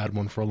hasn't had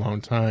one for a long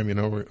time.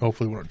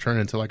 Hopefully we don't turn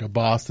into like a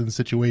Boston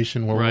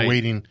situation where we're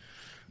waiting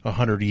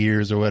 100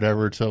 years or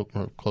whatever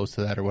or close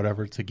to that or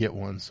whatever to get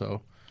one.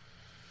 So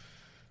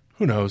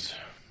who knows?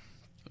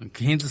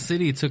 Kansas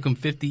City, it took them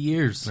 50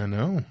 years. I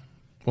know.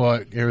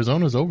 Well,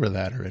 Arizona's over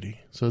that already,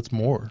 so it's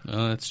more.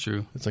 Oh, that's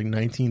true. It's like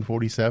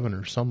 1947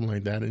 or something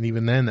like that, and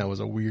even then that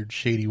was a weird,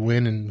 shady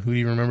win, and who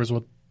even remembers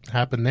what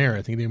happened there?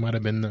 I think they might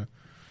have been the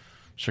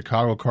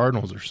Chicago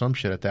Cardinals or some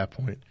shit at that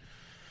point.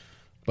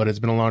 But it's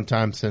been a long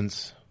time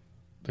since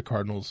the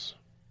Cardinals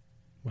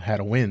had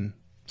a win.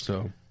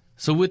 So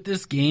with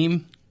this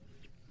game,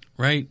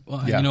 right?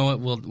 Well, yeah. You know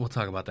what? We'll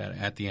talk about that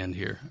at the end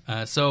here.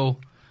 So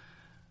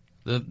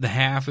the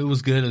half, it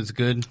was good. It was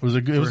good. It was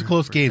a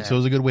close game, so it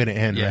was a good way to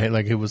end, yeah. right?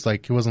 Like it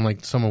wasn't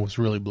like someone was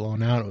really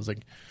blown out. It was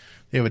like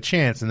they have a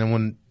chance, and then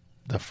when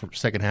the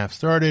second half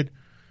started,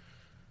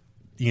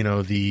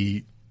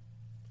 the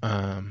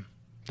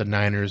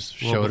Niners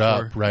showed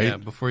up, right? Yeah,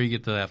 before you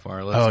get to that far.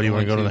 Do you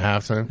want to go to the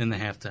halftime? In the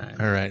halftime.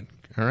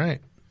 All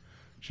right.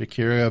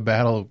 Shakira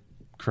battle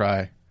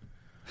cry.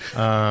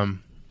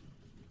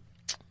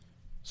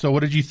 So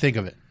what did you think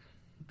of it?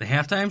 The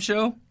halftime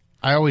show?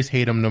 I always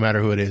hate them no matter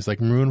who it is.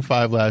 Like Maroon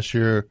 5 last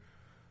year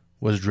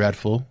was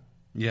dreadful.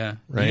 Yeah.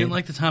 Right? You didn't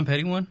like the Tom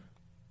Petty one?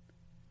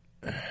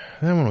 That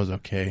one was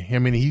okay. I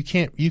mean, you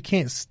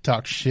can't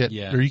talk shit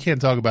or you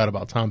can't talk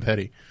about Tom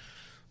Petty.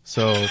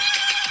 So,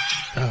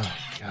 oh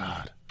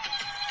God.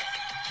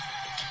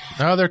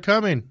 Now they're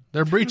coming.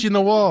 They're breaching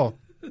the wall.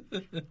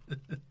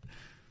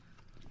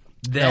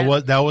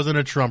 That wasn't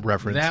a Trump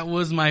reference. That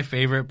was my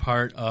favorite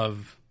part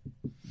of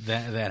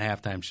that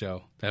halftime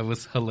show. That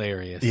was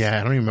hilarious. Yeah,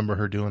 I don't even remember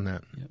her doing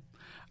that. Yep.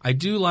 I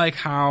do like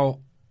how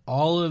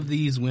all of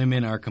these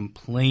women are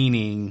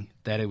complaining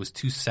that it was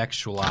too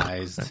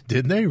sexualized.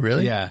 Did they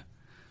really? Yeah.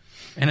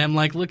 And I'm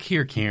like, look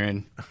here,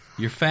 Karen.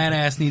 Your fat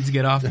ass needs to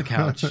get off the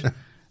couch.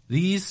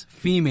 These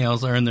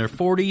females are in their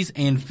 40s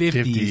and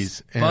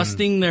 50s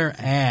busting their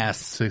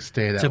ass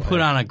to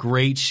put on a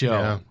great show.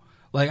 Yeah.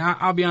 Like,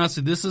 I'll be honest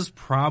with you, this is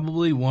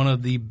probably one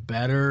of the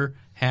better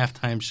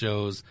halftime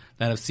shows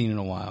that I've seen in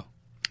a while.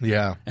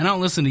 Yeah. And I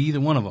don't listen to either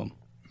one of them.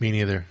 Me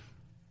neither.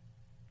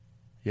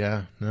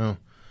 Yeah, no.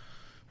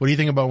 What do you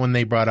think about when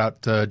they brought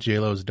out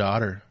J-Lo's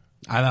daughter?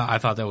 I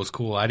thought that was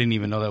cool. I didn't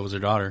even know that was her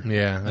daughter.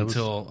 Yeah.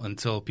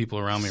 Until people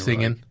around me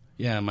singing. were like,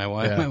 yeah, my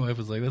wife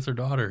was like, that's her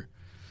daughter.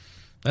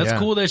 That's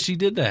cool that she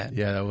did that.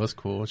 Yeah, that was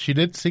cool. She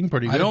did sing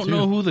pretty good, I don't too.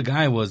 know who the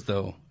guy was,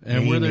 though.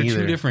 And were there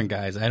neither. two different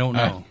guys? I don't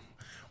know.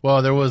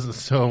 Well, there was,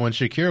 so when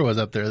Shakira was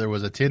up there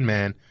was a Tin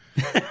Man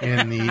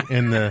in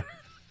the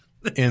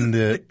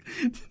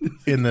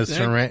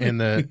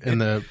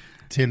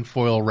tin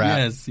foil wrap.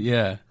 Yes,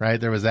 yeah. Right?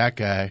 There was that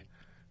guy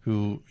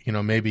who,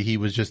 maybe he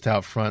was just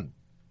out front,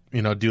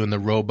 doing the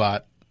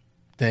robot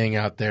thing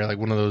out there, like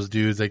one of those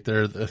dudes, like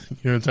they're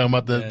I'm talking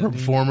about, the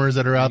performers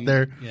that are out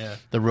there,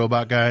 the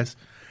robot guys.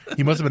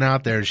 He must have been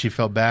out there, and she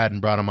felt bad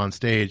and brought him on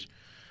stage,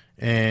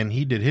 and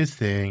he did his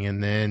thing.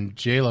 And then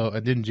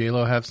didn't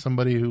J-Lo have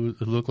somebody who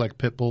looked like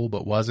Pitbull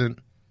but wasn't?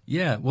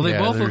 Yeah, well, they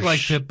both look like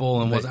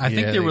Pitbull, and I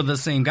think they were the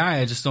same guy.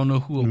 I just don't know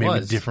who it maybe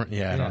was. Different.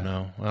 Yeah, I don't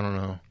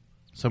know.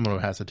 Someone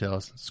has to tell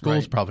us.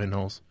 Skulls probably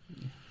knows.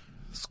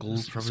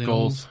 Skulls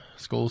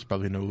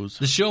probably knows.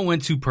 The show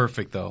went too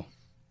perfect, though.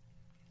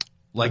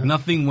 Like,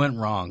 nothing went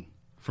wrong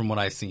from what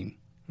I've seen.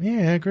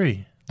 Yeah, I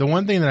agree. The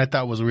one thing that I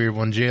thought was weird,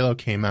 when J-Lo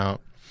came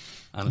out.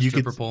 On a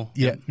stripper pole?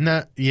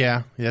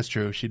 Yeah, that's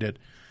true. She did.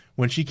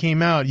 When she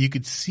came out, you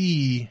could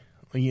see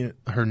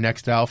her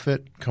next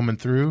outfit coming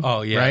through.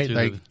 Oh, yeah. Right?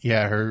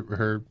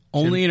 Her...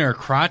 Only in her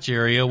crotch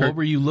area. What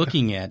were you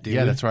looking at, dude?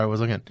 Yeah, that's where I was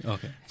looking.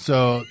 Okay.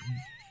 So,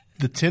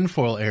 the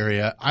tinfoil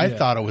area, I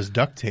thought it was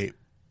duct tape.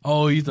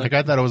 Oh, you thought...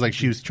 I thought it was like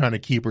she was trying to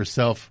keep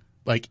herself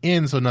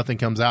in so nothing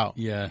comes out.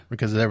 Yeah.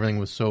 Because everything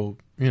was so,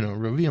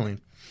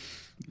 revealing.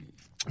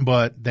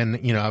 But then,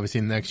 obviously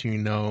the next thing you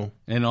know...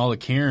 And all the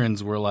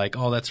Karens were like,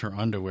 oh, that's her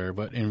underwear.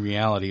 But in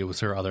reality, it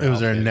was her other outfit. It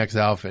was her next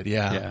outfit,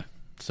 yeah. Yeah.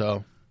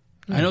 So...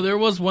 I know there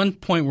was one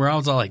point where I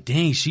was all like,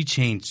 dang, she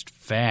changed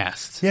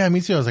fast. Yeah,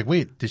 me too. I was like,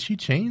 wait, did she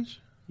change?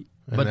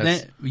 But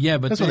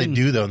that's what they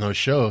do, though, in those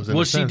shows.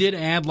 Well, she did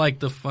add, like,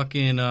 the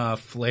fucking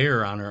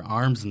flare on her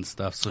arms and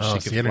stuff so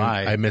she could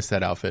fly. I missed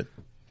that outfit.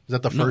 Is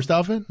that the first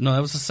outfit? No,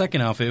 that was the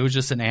second outfit. It was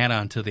just an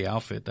add-on to the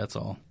outfit, that's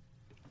all.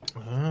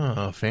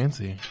 Oh,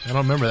 fancy. I don't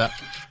remember that.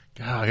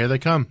 God, here they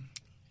come.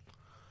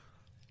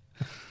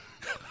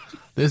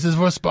 This is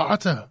for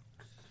Sparta.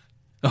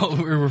 Oh,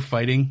 we're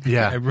fighting?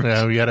 Yeah.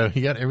 We gotta,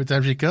 every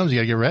time she comes, you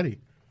got to get ready.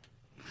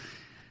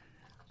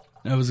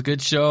 It was a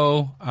good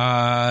show. What do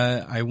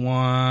I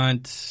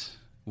want?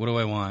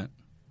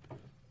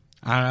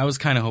 I was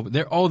kind of hoping.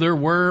 There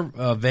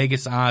were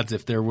Vegas odds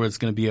if there was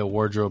going to be a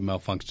wardrobe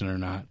malfunction or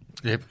not.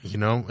 Yep,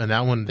 and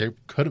that one, there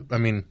could have,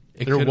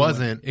 there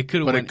wasn't. It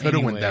could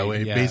have went that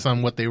way based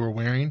on what they were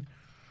wearing.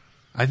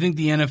 I think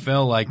the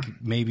NFL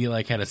maybe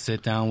had a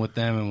sit down with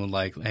them and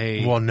was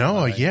hey. Well,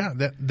 no,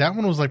 that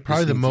one was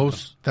probably the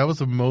most. That was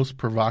the most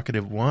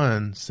provocative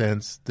one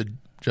since the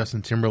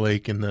Justin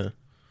Timberlake and the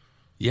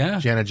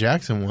Janet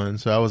Jackson one.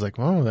 So I was like,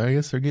 well, I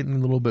guess they're getting a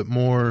little bit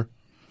more.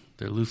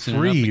 They're loosening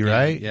free, up again.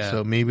 right? Yeah.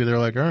 So maybe they're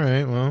like, all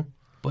right, well.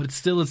 But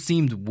it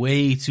seemed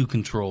way too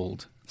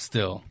controlled.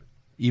 Still,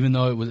 even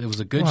though it was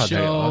a good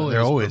show, they're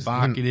it was always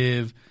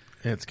provocative.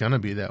 It's gonna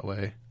be that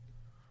way.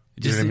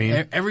 Just, you know what I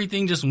mean?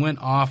 Everything just went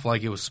off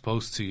like it was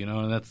supposed to,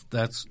 and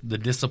that's the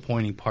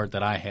disappointing part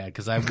that I had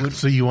because I would.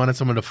 So you wanted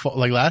someone to fall,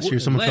 like last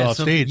year, someone fell off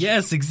stage.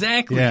 Yes,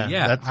 exactly.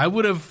 Yeah, I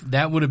would have.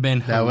 That would have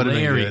been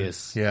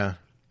hilarious. Yeah.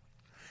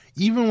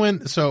 Even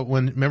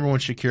remember when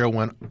Shakira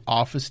went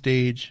off a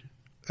stage?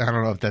 I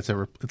don't know if that's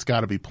ever. It's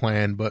got to be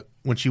planned, but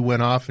when she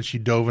went off and she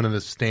dove into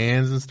the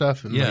stands and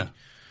stuff, and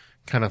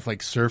kind of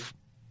surf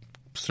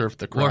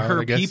the crowd. Well,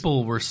 her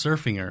people were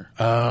surfing her.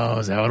 Oh,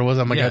 is that what it was?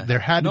 I'm like, there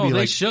had to be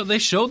they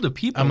showed the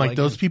people. I'm like,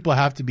 those people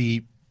have to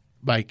be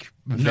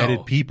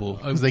vetted people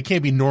because they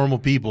can't be normal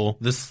people.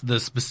 The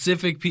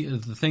specific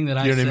the thing that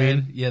I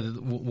said,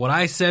 what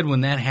I said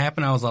when that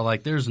happened, I was all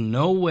like, "There's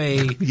no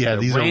way." Yeah,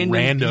 these are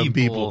random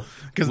people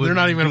because they're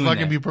not even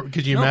fucking.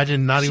 Could you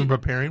imagine not even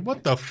preparing?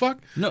 What the fuck?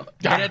 No,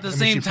 but at the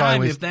same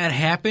time, if that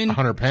happened,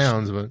 100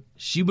 pounds, but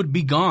she would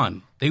be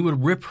gone. They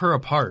would rip her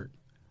apart.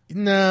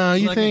 No,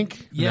 you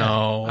think? Yeah,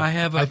 no.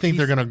 I think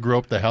they're going to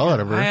grope the hell out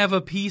of her. I have a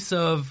piece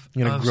of.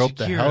 You're going to grope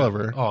the hell out of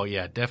her. Oh,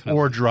 yeah, definitely.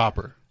 Or drop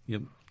her.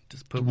 Yep.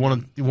 Just put one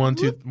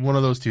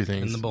of those two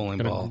things. In the bowling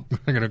ball.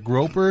 They're going to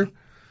grope her.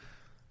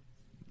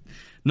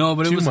 No,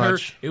 but it was her.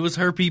 It was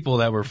her people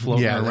that were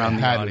floating around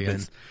the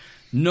audience.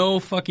 No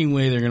fucking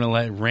way they're going to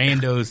let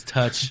randos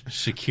touch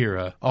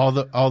Shakira.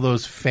 All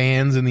those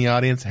fans in the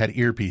audience had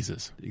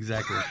earpieces.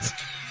 Exactly.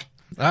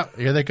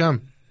 Here they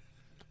come.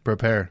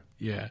 Prepare.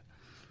 Yeah.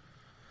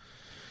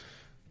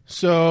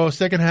 So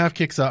second half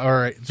kicks out. All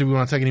right. Do we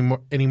want to take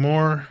any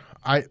more?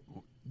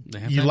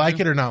 You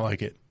like it or not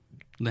like it?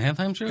 The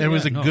halftime show. It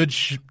was good.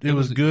 It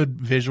was good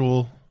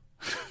visual,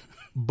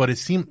 but it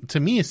seemed to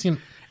me. It's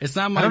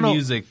not my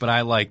music, but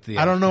I like the.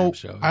 I don't know.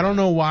 Show, I don't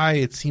know why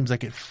it seems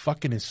like it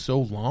fucking is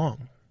so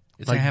long.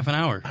 It's a half an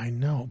hour. I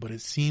know, but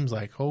it seems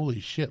like holy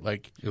shit.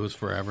 Like it was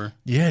forever.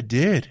 Yeah, it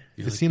did.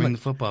 It seemed like the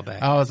football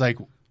back. I was like,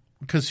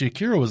 because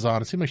Shakira was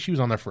on. It seemed like she was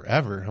on there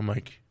forever. I'm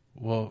like.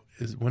 Well,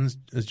 is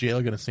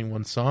J-Lo going to sing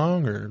one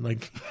song or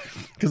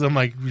because I'm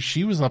like,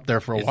 she was up there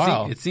for a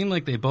while. It seemed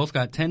like they both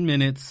got 10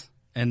 minutes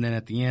and then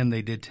at the end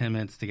they did 10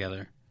 minutes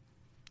together.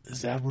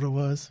 Is that what it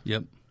was?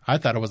 Yep. I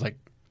thought it was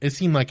it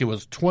seemed like it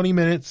was 20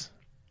 minutes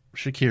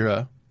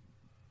Shakira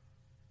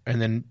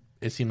and then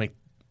it seemed like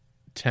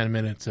 10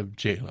 minutes of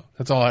J-Lo.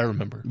 That's all I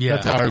remember. Yeah,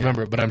 that's how I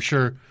remember it. But I'm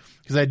sure,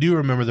 because I do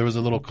remember there was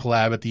a little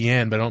collab at the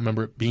end, but I don't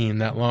remember it being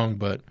that long.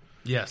 But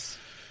yes.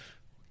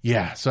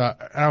 yeah, so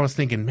I was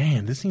thinking,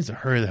 man, this needs to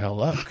hurry the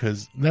hell up,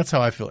 because that's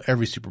how I feel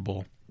every Super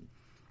Bowl.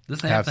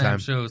 This halftime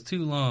show is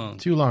too long.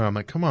 Too long. I'm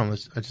like, come on,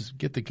 let's just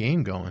get the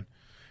game going.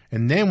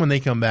 And then when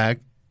they come back,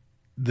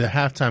 the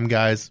halftime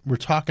guys were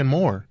talking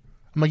more.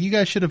 I'm like, you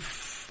guys should have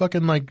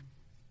fucking like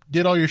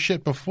did all your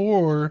shit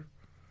before,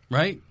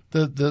 right?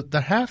 The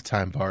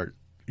halftime part,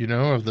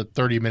 of the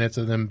 30 minutes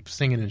of them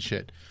singing and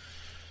shit.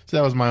 So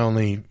that was my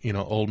only,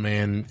 old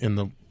man in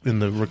the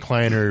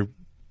recliner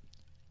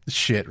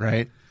shit,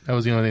 right? That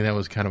was the only thing that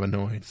was kind of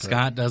annoying.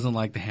 Scott doesn't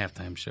like the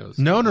halftime shows.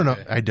 No,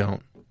 I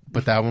don't.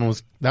 But that one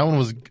was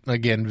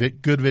again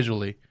good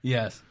visually.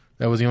 Yes,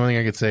 that was the only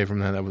thing I could say from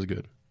that. That was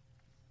good.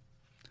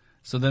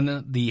 So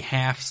then the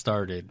half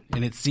started,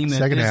 and it seemed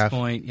second at this half,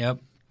 point,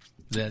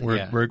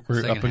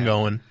 we're up and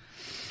going.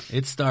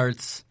 It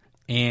starts,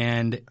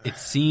 and it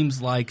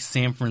seems like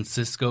San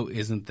Francisco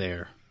isn't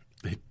there.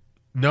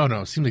 No,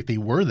 it seemed like they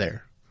were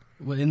there.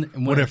 When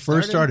it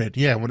first started,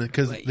 yeah,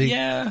 because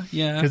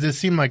it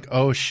seemed like,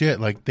 oh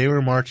shit, like they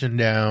were marching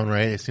down,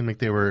 right? It seemed like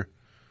they were.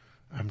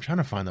 I'm trying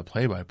to find the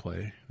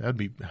play-by-play. That would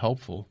be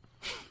helpful,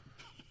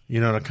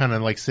 to kind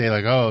of like say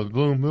like, oh,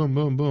 boom, boom,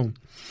 boom, boom.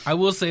 I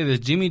will say that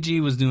Jimmy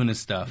G was doing his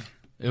stuff.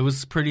 It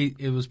was pretty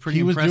he was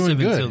impressive doing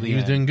good. Until the he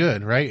was end. doing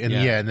good, right? And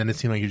and then it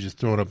seemed like he was just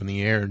throwing up in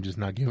the air and just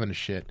not giving a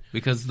shit.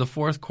 Because the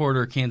fourth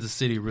quarter, Kansas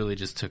City really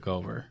just took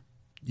over.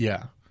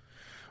 Yeah.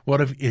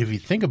 Well, if you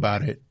think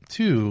about it,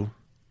 too,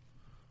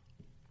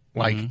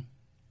 like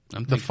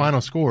the final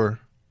score,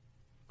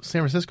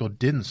 San Francisco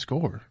didn't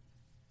score.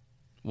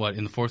 What,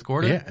 in the fourth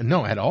quarter? Yeah,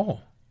 no, at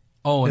all.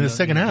 Oh, in the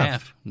second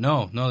half.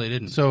 No, they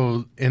didn't.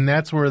 So, and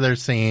that's where they're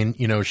saying,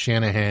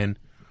 Shanahan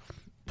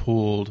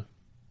pulled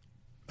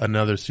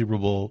another Super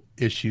Bowl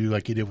issue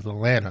like he did with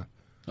Atlanta.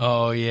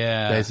 Oh,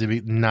 yeah.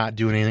 Basically not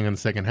doing anything in the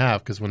second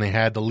half, because when they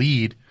had the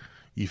lead,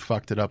 you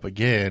fucked it up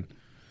again.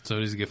 So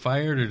does he get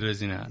fired or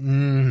does he not?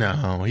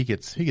 No, he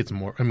gets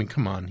more. I mean,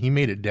 come on. He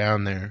made it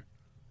down there.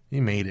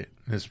 He made it.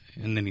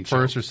 And then he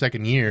first or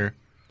second year.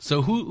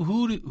 So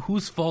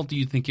whose fault do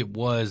you think it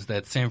was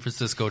that San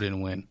Francisco didn't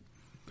win?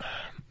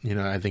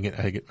 I think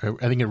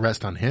it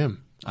rests on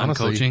him.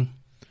 Honestly. On coaching?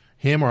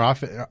 Him or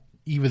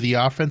either the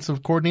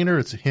offensive coordinator,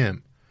 it's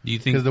him. Do you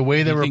think because the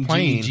way they were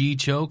playing, Jimmy G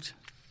choked?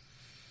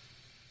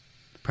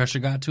 The pressure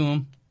got to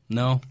him?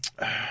 No.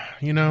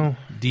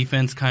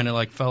 Defense kind of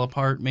like fell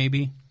apart.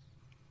 Maybe.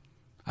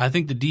 I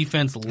think the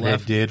defense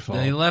left. They did fall.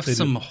 They left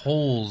some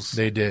holes.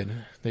 They did.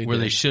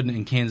 They shouldn't,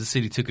 and Kansas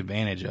City took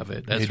advantage of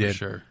it. That's for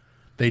sure.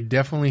 They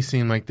definitely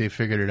seemed like they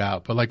figured it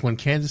out. But like when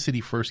Kansas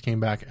City first came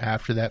back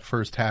after that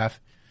first half,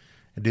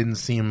 it didn't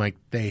seem like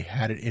they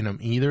had it in them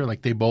either.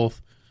 Like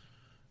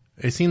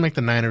it seemed like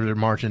the Niners were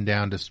marching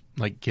down to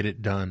like get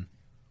it done.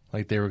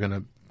 Like they were going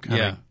to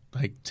kind of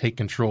like take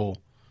control.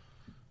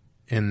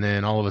 And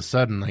then all of a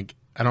sudden, like,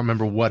 I don't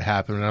remember what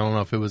happened. I don't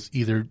know if it was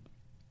either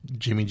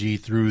Jimmy G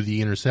threw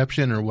the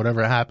interception or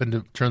whatever happened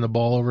to turn the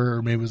ball over,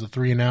 or maybe it was a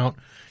 3-and-out,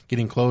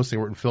 getting close. They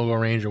were in field goal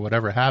range or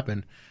whatever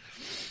happened.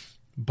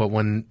 But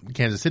when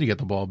Kansas City got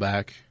the ball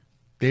back,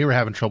 they were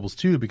having troubles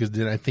too, because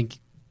then I think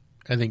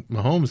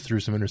Mahomes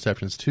threw some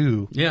interceptions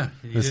too. Yeah,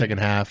 in the second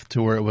half,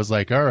 to where it was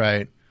like, all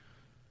right.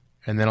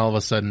 And then all of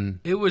a sudden,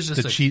 it was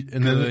just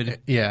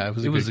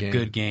it was a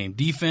good game.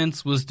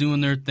 Defense was doing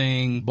their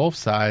thing. Both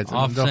sides.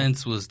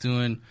 Offense was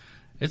doing.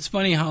 It's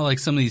funny how like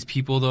some of these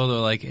people though, they're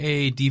like,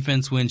 hey,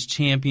 defense wins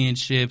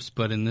championships,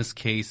 but in this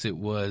case, it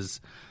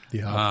was the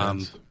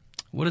offense.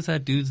 What is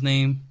that dude's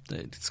name?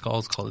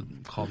 Skulls called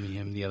me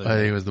him the other day. I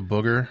think it was the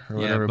Booger or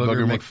whatever.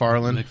 Booger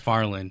McFarland.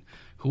 McFarland.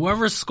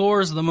 Whoever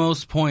scores the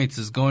most points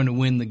is going to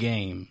win the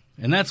game.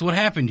 And that's what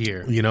happened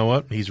here. You know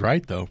what? He's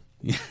right, though.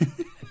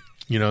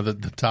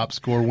 The top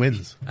score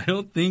wins. I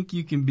don't think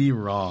you can be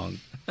wrong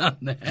on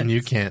that. And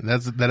you can't.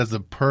 That is the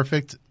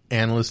perfect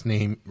analyst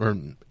name, or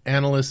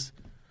analyst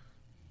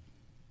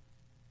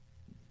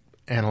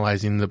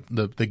analyzing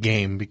the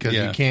game, because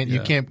you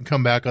can't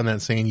come back on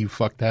that saying you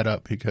fucked that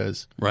up,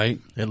 because right,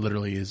 it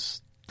literally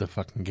is the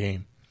fucking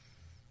game.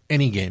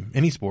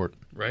 Any sport.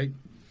 Right.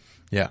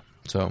 Yeah.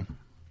 So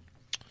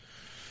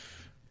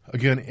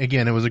again,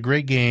 it was a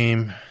great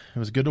game. It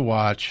was good to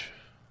watch.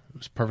 It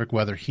was perfect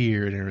weather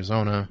here in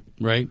Arizona.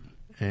 Right.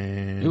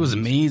 And it was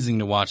amazing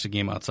to watch the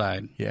game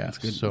outside. Yeah, it's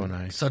good. So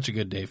nice. Such a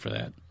good day for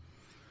that.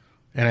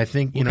 And I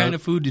think what kind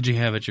of food did you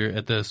have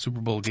at the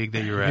Super Bowl gig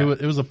that you were at?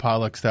 It was a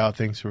potluck style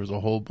thing, so there was a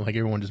whole, like,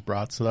 everyone just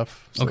brought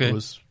stuff. So okay. It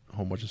was a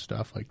whole bunch of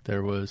stuff. Like,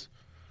 there was...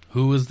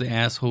 Who was the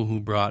asshole who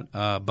brought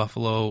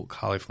buffalo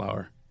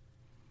cauliflower?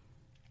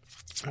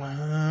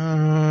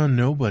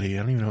 Nobody.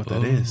 I don't even know what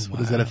that is. Wow.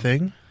 Is that a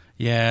thing?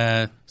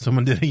 Yeah.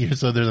 Someone did it,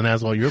 so there's an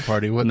asshole at your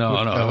party. No,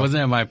 it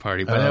wasn't at my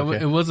party,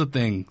 but it was a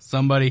thing.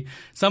 Somebody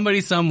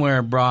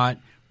somewhere brought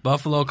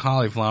buffalo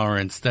cauliflower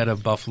instead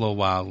of Buffalo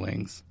Wild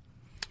Wings.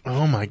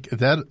 Oh my!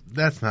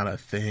 That's not a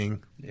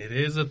thing. It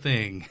is a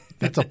thing.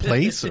 That's a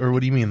place, or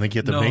what do you mean? Like you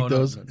have to make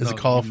those? Is it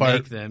cauliflower? You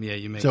make them, yeah.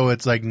 You make. So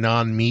it's like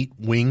non-meat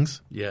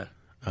wings. Yeah.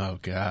 Oh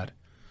God.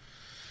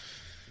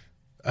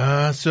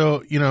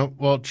 So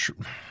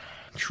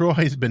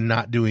Troy's been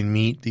not doing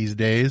meat these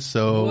days,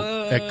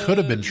 so it could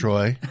have been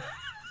Troy.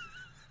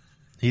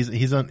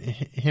 He's on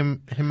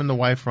him and the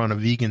wife are on a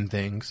vegan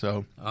thing,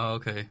 so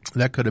okay,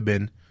 that could have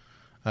been.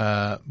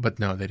 But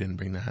no, they didn't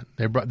bring that.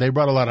 They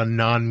brought a lot of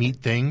non-meat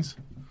things.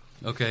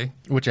 Okay,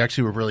 which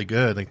actually were really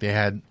good. Like they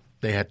had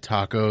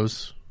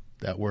tacos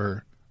that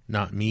were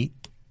not meat,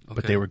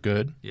 but they were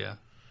good. Yeah.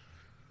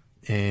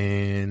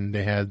 And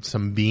they had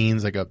some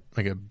beans, like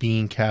a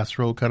bean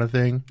casserole kind of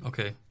thing.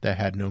 Okay. That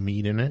had no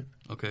meat in it.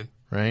 Okay.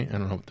 Right? I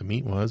don't know what the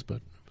meat was,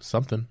 but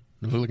something.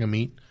 It looked like a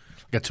meat.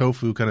 Like a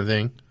tofu kind of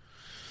thing.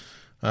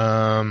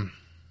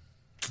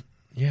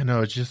 Yeah,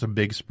 no, it's just a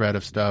big spread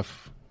of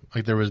stuff.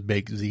 Like there was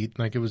baked ziti.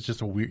 Like it was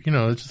just a weird,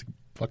 it's just a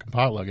fucking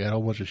potluck. I had a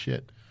whole bunch of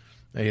shit.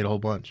 I ate a whole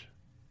bunch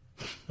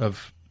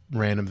of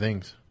random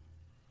things.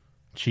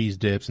 Cheese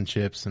dips and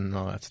chips and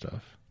all that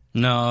stuff.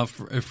 No,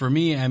 for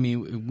me, I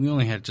mean, we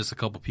only had just a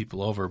couple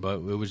people over, but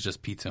it was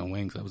just pizza and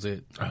wings. That was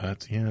it. Oh,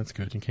 that's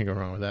good. You can't go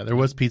wrong with that. There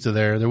was pizza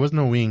there. There was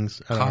no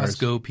wings at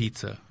Costco ours.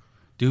 Pizza.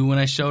 Dude, when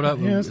I showed up,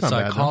 it's not so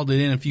bad, I called it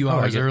in a few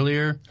hours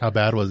earlier. How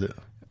bad was it?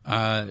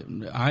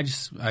 I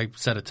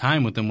set a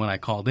time with them when I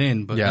called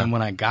in, but then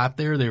when I got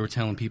there, they were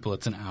telling people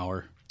it's an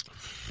hour.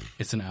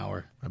 It's an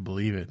hour. I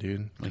believe it,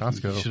 dude. Like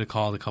Costco. You should have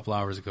called a couple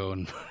hours ago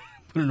and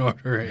put an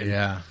order in.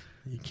 Yeah.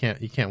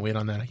 You can't wait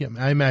on that.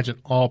 I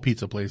imagine all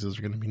pizza places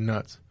are going to be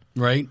nuts.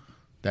 Right?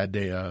 That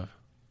day of.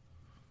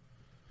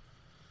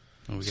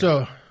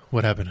 So,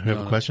 what happened? You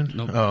have a question?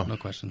 No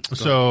question.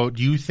 So,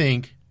 do you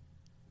think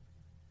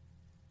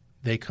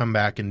they come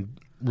back and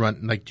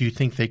run? Like, do you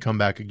think they come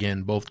back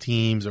again, both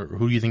teams, or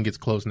who do you think gets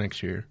close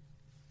next year?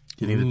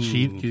 Do you think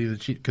the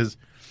Chiefs? Because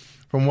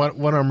from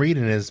what I'm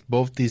reading is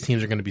both these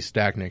teams are going to be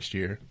stacked next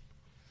year.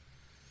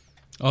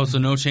 Oh, so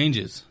no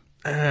changes.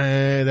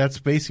 That's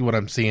basically what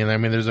I'm seeing. I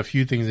mean, there's a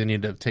few things they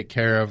need to take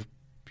care of.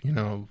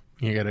 You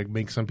got to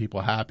make some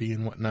people happy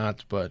and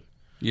whatnot. But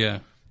yeah,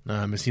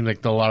 it seems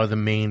like a lot of the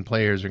main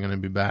players are going to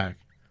be back.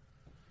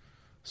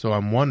 So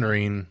I'm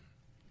wondering,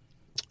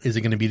 is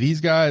it going to be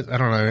these guys? I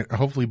don't know.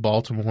 Hopefully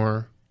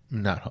Baltimore.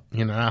 I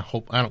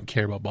don't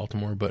care about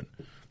Baltimore, but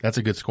that's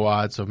a good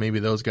squad. So maybe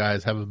those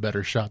guys have a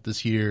better shot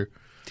this year.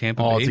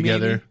 Tampa all Bay,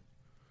 together. Maybe?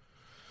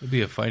 It'd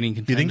be a fighting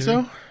contender. You think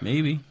so?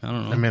 Maybe. I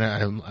don't know. I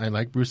mean, I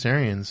like Bruce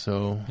Arians,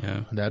 so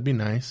that'd be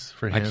nice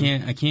for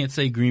him. I can't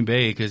say Green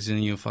Bay because then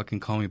you fucking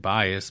call me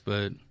biased,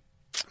 but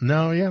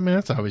no, yeah, I mean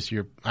that's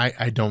obviously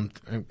I don't,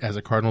 as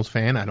a Cardinals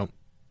fan, I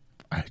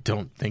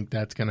don't think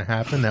that's going to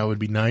happen. That would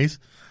be nice.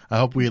 I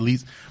hope we at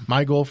least.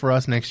 My goal for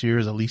us next year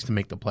is at least to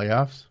make the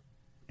playoffs.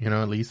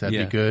 At least that'd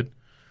be good.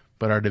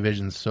 But our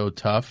division's so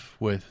tough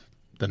with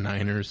the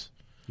Niners.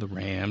 The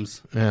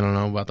Rams. I don't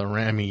know about the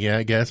Rams. I mean, yeah,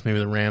 I guess maybe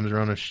the Rams are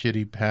on a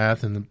shitty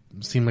path, and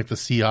it seemed like the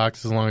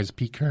Seahawks, as long as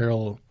Pete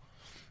Carroll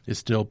is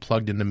still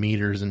plugged into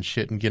meters and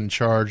shit and getting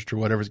charged or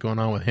whatever's going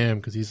on with him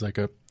because he's like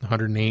a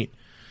 108,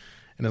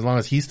 and as long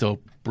as he's still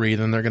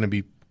breathing, they're going to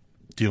be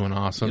doing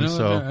awesome.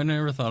 I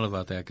never thought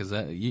about that because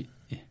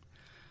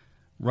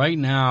right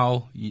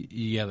now,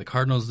 the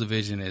Cardinals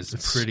division is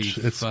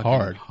it's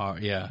fucking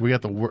hard. Yeah, we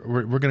got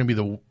we're going to be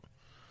the.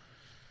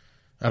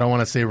 I don't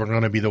want to say we're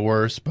going to be the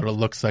worst, but it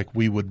looks like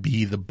we would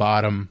be the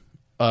bottom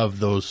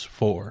of those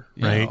four,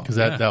 right? Because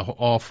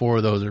all four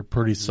of those are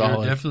pretty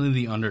solid. You're definitely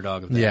the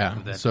underdog of that. Yeah.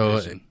 Of that so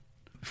division.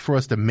 For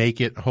us to make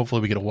it,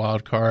 hopefully we get a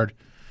wild card.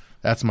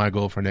 That's my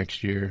goal for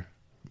next year,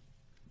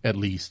 at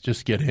least.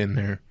 Just get in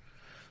there,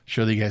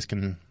 show that you guys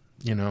can,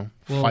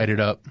 fight it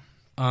up.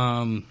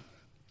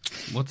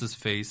 What's his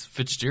face?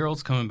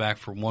 Fitzgerald's coming back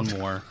for one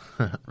more,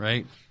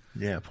 right?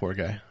 Yeah, poor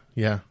guy.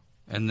 Yeah.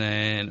 And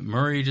then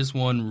Murray just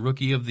won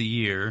Rookie of the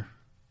Year.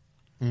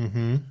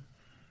 Mm-hmm.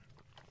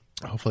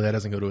 Hopefully that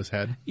doesn't go to his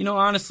head.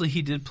 Honestly,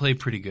 he did play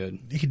pretty good.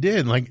 He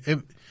did. Like,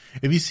 if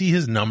you see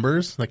his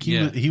numbers, like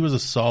he was a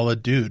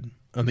solid dude.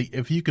 I mean,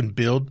 if you can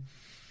build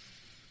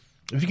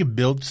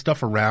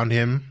stuff around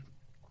him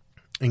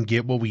and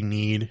get what we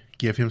need,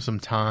 give him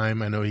some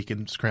time. I know he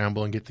can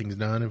scramble and get things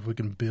done if we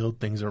can build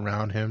things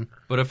around him.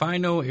 But if I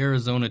know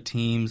Arizona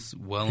teams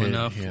well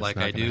enough, like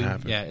I do,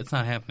 it's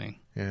not happening.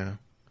 Yeah.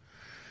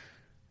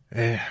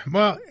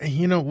 Well,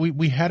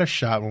 we had a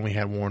shot when we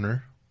had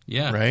Warner.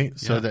 Yeah. Right?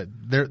 So that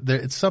there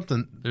it's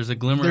something. There's a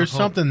glimmer There's of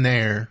hope. Something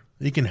there.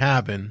 It can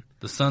happen.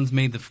 The Suns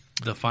made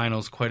the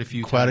finals quite a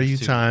few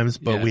times,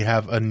 but we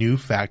have a new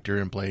factor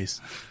in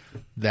place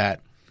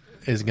that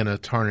is going to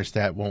tarnish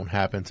that. Won't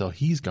happen until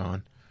he's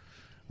gone,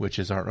 which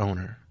is our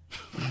owner.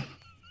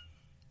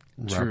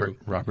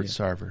 Robert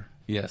Sarver.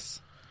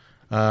 Yes.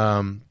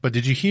 But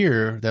did you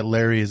hear that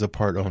Larry is a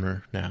part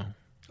owner now?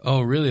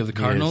 Oh, really? Of the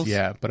Cardinals?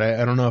 Yeah, but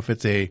I don't know if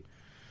it's I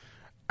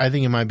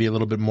think it might be a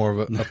little bit more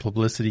of a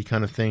publicity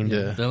kind of thing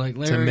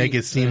to make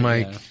it seem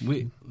like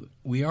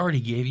we already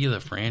gave you the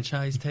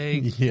franchise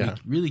tag. Yeah,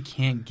 we really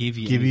can't give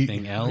you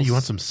anything else. You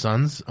want some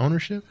Suns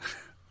ownership?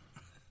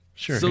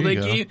 Sure. So here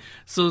you go.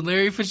 So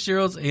Larry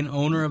Fitzgerald's an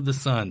owner of the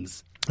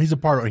Suns. He's a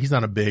part of. He's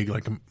not a big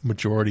like a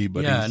majority,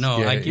 but I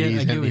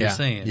get what you're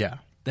saying. Yeah,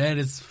 that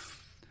is.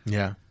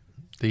 Yeah,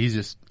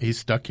 he's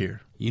stuck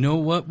here. You know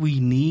what we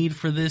need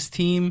for this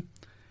team?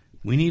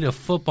 We need a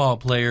football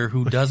player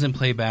who doesn't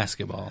play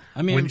basketball.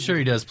 I mean, I'm sure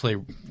he does play.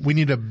 We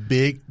need a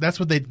big. That's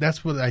what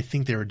I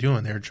think they were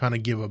doing. They were trying to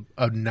give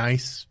a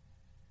nice,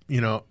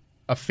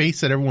 a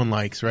face that everyone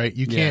likes. Right?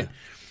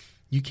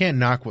 You can't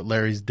knock what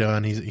Larry's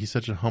done. He's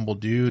such a humble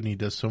dude, and he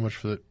does so much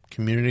for the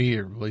community.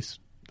 Or at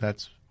least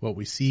that's what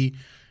we see.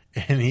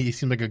 And he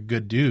seems like a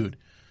good dude.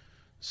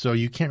 So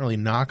you can't really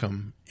knock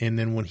him. And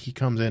then when he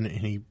comes in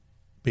and he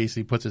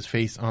basically puts his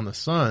face on the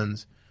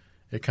Suns,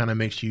 it kind of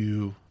makes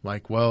you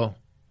like, well,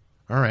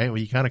 all right, well,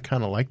 you kind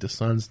of like the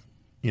Suns,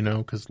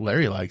 because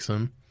Larry likes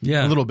them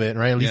a little bit,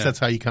 right? At least that's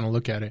how you kind of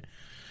look at it.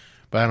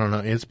 But I don't know.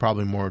 It's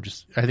probably more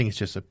I think it's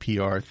just a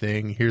PR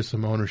thing. Here's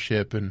some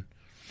ownership and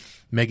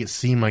make it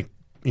seem like,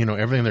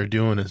 everything they're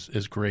doing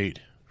is great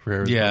for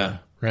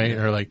Arizona, right?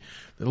 Or like,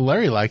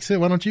 Larry likes it.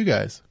 Why don't you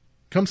guys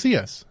come see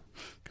us?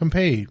 Come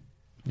pay,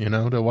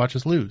 to watch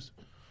us lose.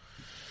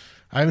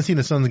 I haven't seen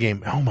a Suns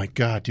game. Oh my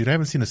God, dude! I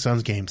haven't seen a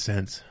Suns game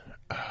since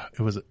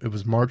it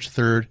was March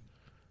 3rd,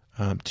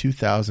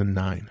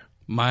 2009.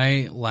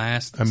 My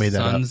last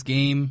Suns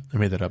game. I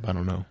made that up. I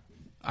don't know.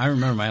 I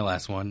remember my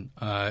last one.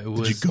 Did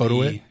you go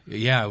to it?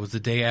 Yeah, it was the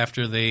day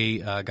after they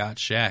got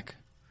Shaq.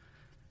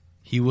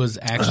 He was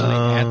actually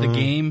at the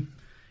game.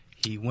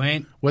 He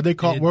went. What'd they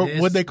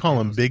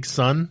call him? Big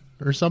Sun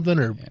or something?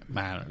 Or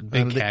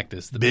Big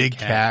Cactus. The Big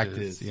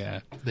Cactus. Yeah.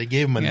 They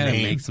gave him a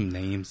name. Make some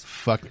names.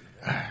 Fuck.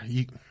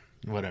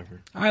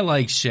 Whatever. I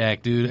like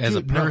Shaq, dude, as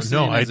a person.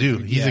 No, I do.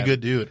 He's a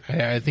good dude.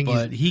 I think.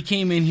 But he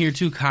came in here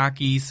too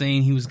cocky,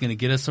 saying he was going to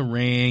get us a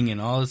ring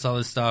and all this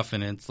other stuff,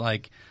 and it's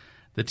like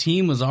the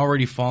team was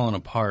already falling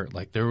apart.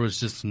 Like there was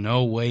just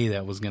no way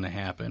that was going to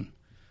happen.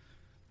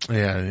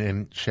 Yeah,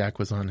 and Shaq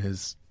was on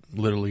his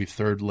literally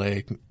third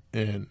leg,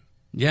 and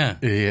he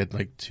had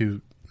like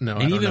two. No,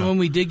 and even when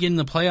we did get in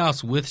the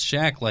playoffs with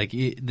Shaq, like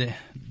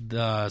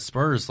the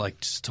Spurs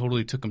like just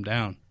totally took him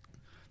down.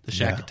 The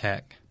Shaq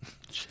attack.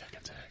 Shaq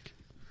attack.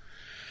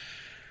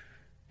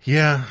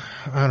 Yeah,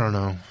 I don't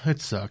know. It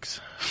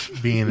sucks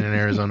being an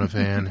Arizona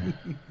fan,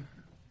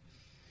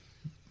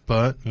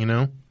 but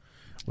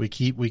we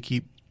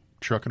keep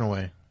trucking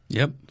away.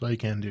 Yep, that's all you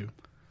can do.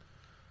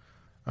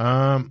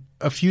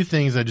 A few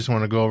things I just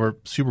want to go over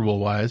Super Bowl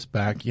wise.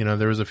 Back,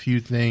 there was a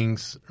few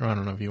things. I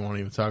don't know if you want to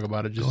even talk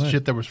about it. Just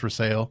shit that was for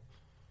sale.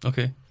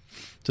 Okay.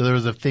 So there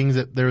was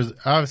there was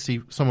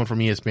obviously someone from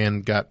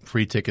ESPN got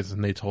free tickets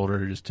and they told her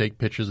to just take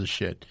pictures of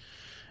shit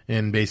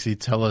and basically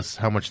tell us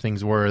how much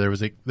things were. There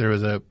was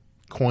a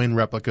coin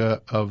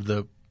replica of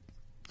a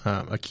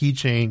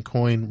keychain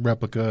coin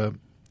replica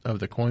of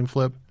the coin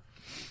flip.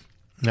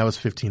 That was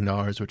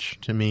 $15,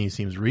 which to me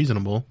seems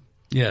reasonable.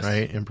 Yes.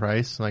 Right, in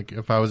price. Like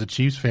if I was a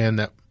Chiefs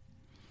fan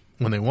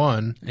when they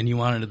won. And you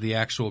wanted the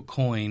actual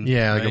coin.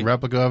 Yeah, like a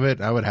replica of it,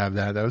 I would have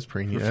that. That was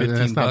pretty neat.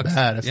 That's not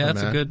bad.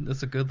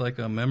 That's a good like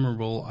a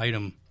memorable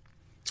item.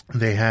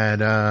 They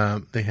had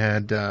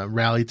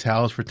rally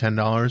towels for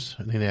 $10.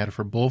 I think they had it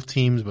for both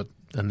teams, but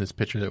then this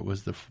picture that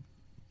was the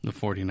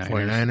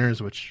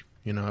 49ers, which,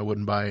 I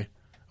wouldn't buy.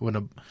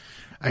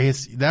 I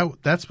guess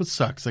that's what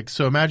sucks. Like,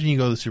 so imagine you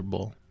go to the Super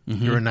Bowl.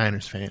 Mm-hmm. You're a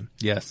Niners fan.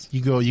 Yes.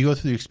 You go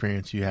through the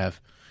experience.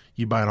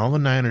 You buying all the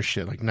Niners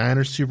shit, like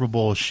Niners Super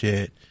Bowl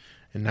shit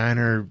and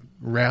Niner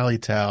rally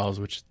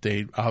towels, which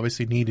they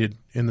obviously needed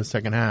in the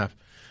second half,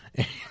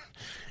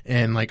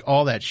 and like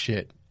all that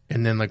shit.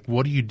 And then like,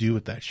 what do you do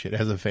with that shit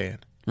as a fan?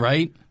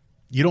 Right?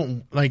 You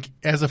don't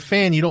as a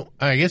fan. You don't.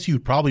 I guess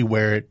you'd probably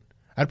wear it.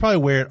 I'd probably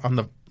wear it on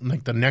the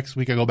next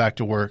week I go back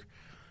to work.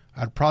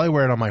 I'd probably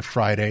wear it on my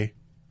Friday,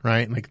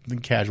 right? Like the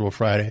casual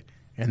Friday,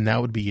 and that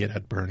would be it.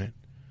 I'd burn it.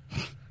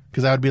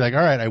 Because I would be like,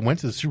 all right, I went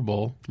to the Super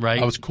Bowl.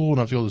 Right. I was cool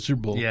enough to go to the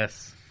Super Bowl.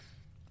 Yes.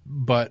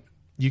 But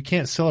you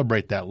can't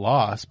celebrate that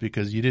loss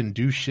because you didn't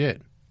do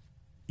shit.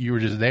 You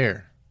were just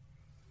there.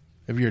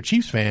 If you're a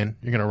Chiefs fan,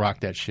 you're going to rock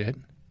that shit.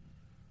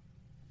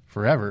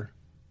 Forever.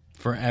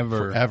 Or a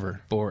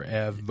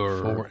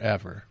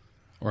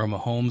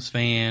Mahomes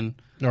fan.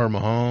 Or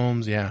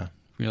Mahomes, yeah.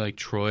 You're like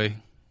Troy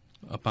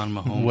up on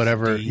Mahomes.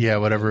 Whatever.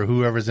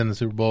 Whoever's in the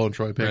Super Bowl and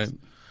Troy picks. Right.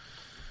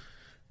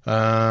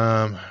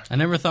 I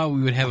never thought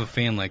we would have a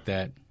fan like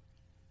that.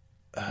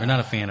 Or not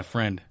a fan, a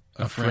friend.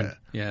 A friend.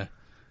 Yeah.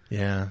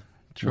 Yeah.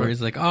 Where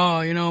he's like,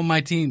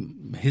 my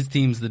team, his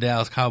team's the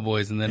Dallas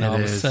Cowboys, and then all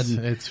of a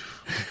sudden it's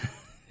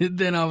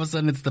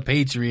the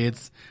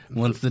Patriots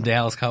once the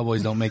Dallas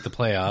Cowboys don't make the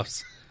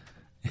playoffs.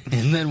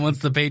 And then once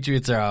the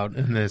Patriots are out,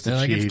 and they're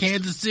like, it's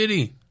Kansas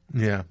City.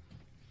 Yeah.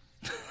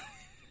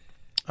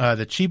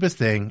 The cheapest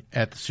thing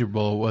at the Super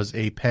Bowl was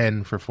a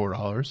pen for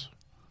 $4.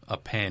 A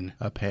pen.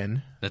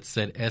 That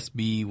said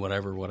SB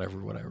whatever.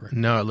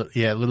 No,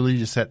 it literally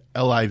just said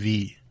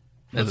LIV.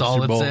 That's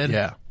all it said?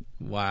 Yeah.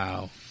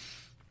 Wow.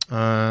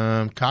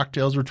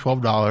 Cocktails were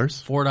 $12.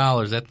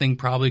 $4. That thing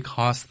probably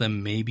cost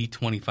them maybe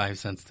 25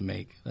 cents to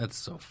make. That's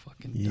so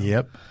fucking dumb.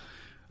 Yep.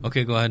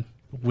 Okay, go ahead.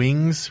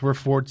 Wings were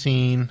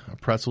 $14. A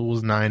pretzel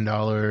was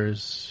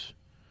 $9.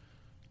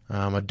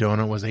 A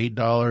donut was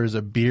 $8.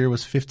 A beer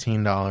was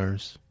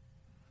 $15.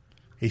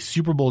 A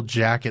Super Bowl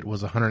jacket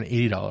was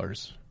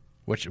 $180,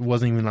 which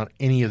wasn't even on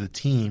any of the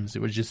teams.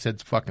 It was just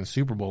said fucking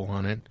Super Bowl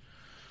on it.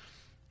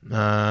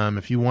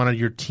 If you wanted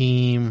your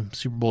team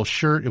Super Bowl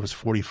shirt, it was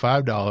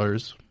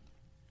 $45.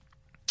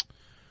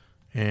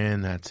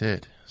 And that's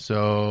it.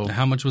 So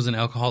How much was an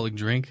alcoholic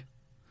drink?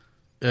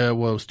 Well, it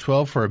was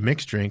 $12 for a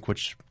mixed drink,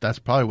 which that's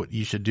probably what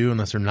you should do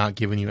unless they're not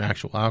giving you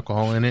actual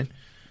alcohol in it.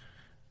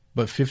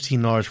 But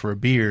 $15 for a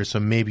beer, so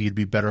maybe you'd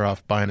be better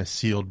off buying a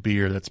sealed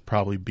beer that's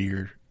probably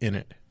beer in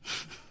it.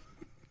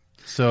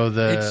 So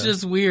It's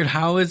just weird.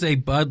 How is a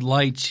Bud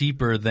Light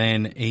cheaper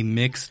than a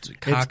mixed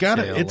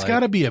cocktail? It's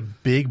got to be a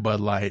big Bud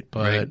Light,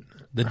 but right?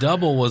 The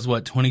double was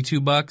what,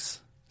 $22?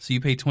 So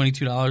you pay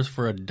 $22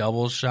 for a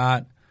double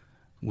shot,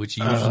 which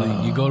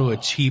usually you go to a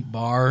cheap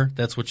bar,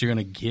 that's what you're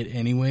going to get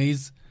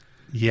anyways.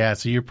 Yeah,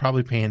 so you're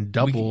probably paying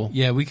double.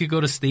 We could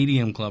go to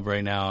Stadium Club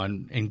right now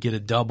and get a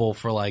double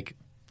for like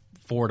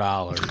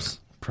 $4.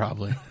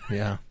 Probably,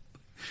 yeah.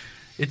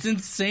 It's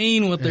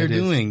insane what they're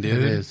doing, dude.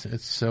 It is.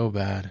 It's so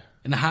bad.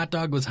 And the hot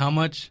dog was how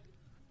much?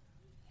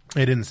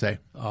 It didn't say.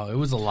 Oh, it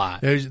was a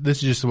lot. This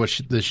is just what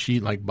the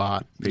sheet like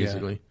bought,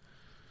 basically. Yeah.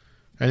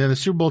 And then the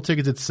Super Bowl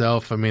tickets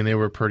itself, I mean, they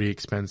were pretty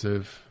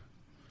expensive.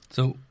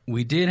 So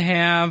we did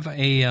have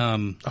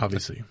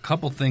obviously a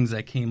couple things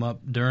that came up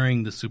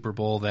during the Super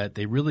Bowl that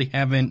they really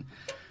haven't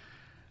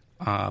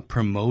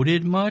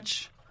promoted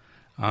much.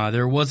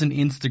 There was an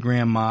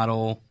Instagram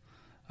model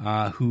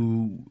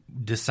who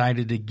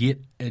decided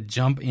to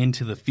jump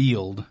into the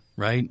field,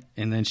 right?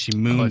 And then she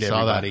mooned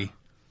everybody. That.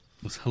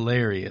 It was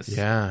hilarious.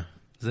 Yeah.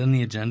 Is that in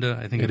the agenda?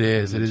 I think it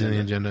is. It is in the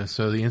agenda.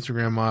 So the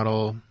Instagram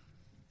model.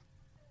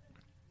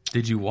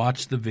 Did you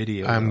watch the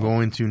video? I'm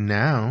going to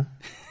now.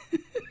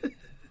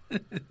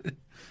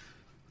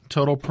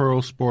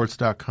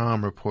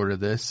 TotalProSports.com reported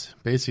this.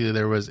 Basically,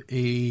 there was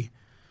a...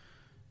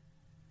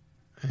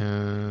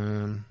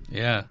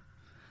 yeah.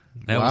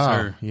 That was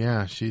her.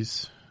 Yeah,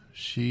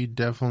 she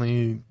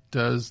definitely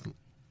does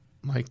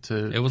like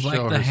to. It was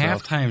like the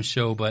herself. halftime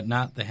show, but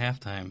not the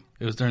halftime.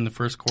 It was during the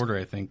first quarter,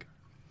 I think.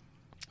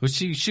 Which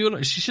she should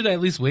have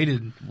at least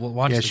waited,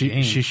 watched the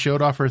game. She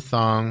showed off her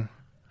thong.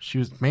 She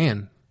was,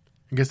 man,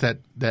 I guess that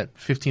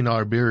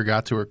 $15 beer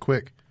got to her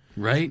quick.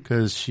 Right?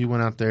 Because she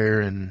went out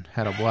there and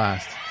had a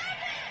blast.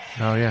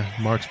 Oh, yeah,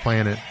 Mark's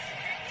playing it.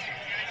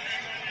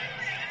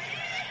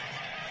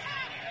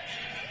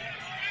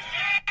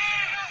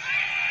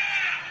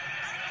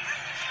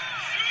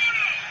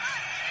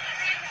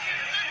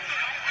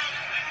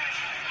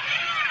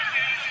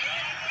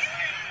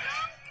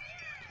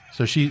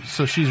 So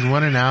she's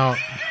running out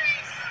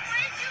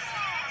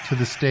to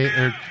the state,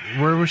 or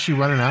where was she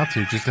running out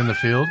to? Just in the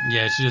field?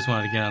 Yeah, she just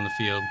wanted to get on the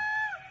field.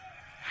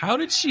 How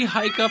did she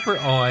hike up her?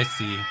 Oh, I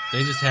see.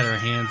 They just had her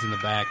hands in the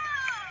back.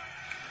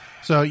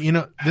 So,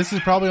 this is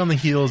probably on the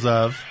heels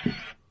of...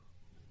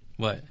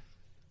 What?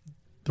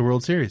 The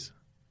World Series.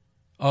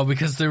 Oh,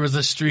 because there was a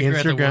streaker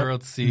at the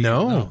World Series.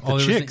 No, the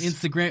chicks.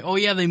 Was an Instagram. Oh,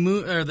 yeah,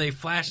 they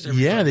flashed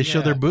everybody. Yeah, they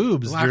showed their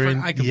boobs.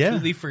 Well, I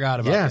completely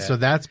forgot about that. Yeah, so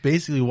that's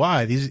basically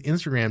why. These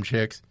Instagram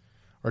chicks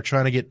are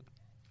trying to get...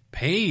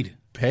 Paid.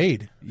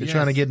 They're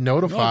trying to get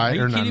notified.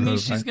 No, are you kidding me?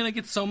 She's going to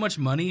get so much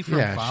money from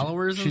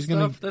followers and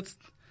stuff.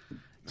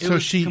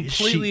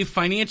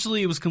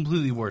 Financially, it was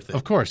completely worth it.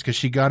 Of course, because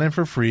she got in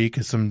for free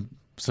because some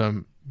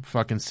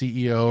fucking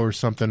CEO or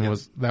something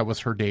was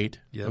her date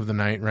of the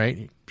night,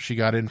 right? She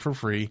got in for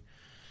free.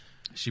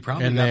 She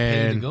probably got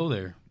paid to go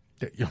there.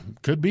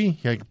 Could be.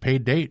 Like a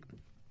paid date.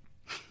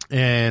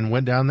 And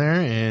went down there,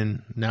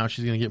 and now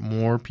she's going to get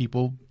more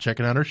people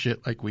checking out her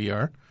shit like we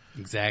are.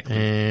 Exactly.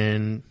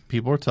 And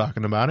people are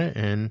talking about it,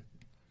 and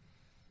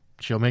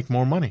she'll make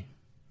more money.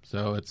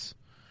 So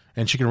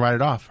and she can write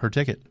it off, her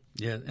ticket.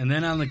 Yeah, and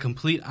then on the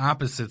complete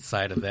opposite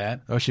side of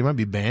that... Oh, she might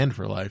be banned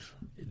for life.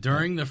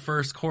 During the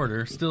first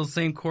quarter, still the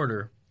same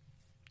quarter,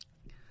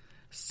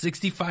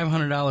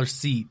 $6,500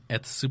 seat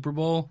at the Super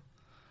Bowl,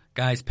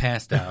 guys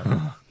passed out.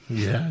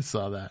 Yeah, I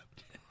saw that.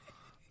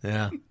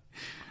 Yeah.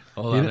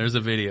 Hold on, there's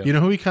a video. You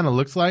know who he kind of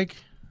looks like?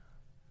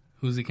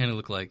 Who's he kind of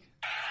look like?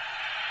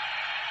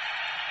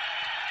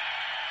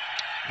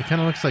 It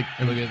kind of looks like...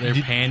 Look at they're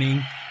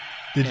panning,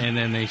 and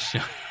then they show...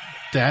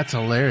 That's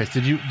hilarious.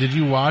 Did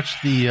you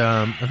watch the...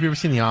 have you ever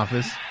seen The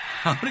Office?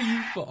 How do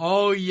you...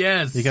 Oh,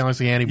 yes. He kind of looks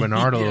like Andy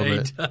Bernard a little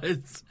bit. He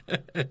does.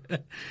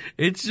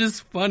 It's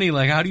just funny.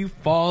 Like, how do you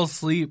fall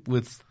asleep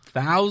with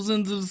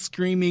thousands of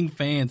screaming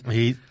fans?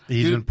 He's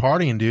been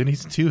partying, dude.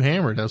 He's too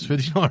hammered. Those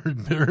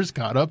 $50 bills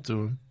caught up to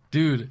him.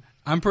 Dude,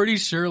 I'm pretty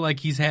sure, like,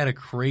 he's had a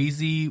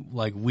crazy,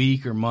 like,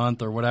 week or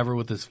month or whatever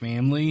with his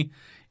family,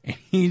 and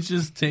he's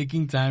just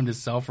taking time to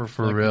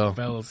self-reflect. For real. And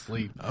fell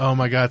asleep. Oh,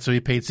 my God. So he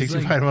paid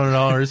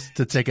 $6,500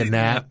 to take a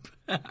nap.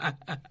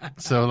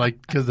 So, like,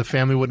 because the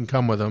family wouldn't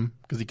come with him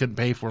because he couldn't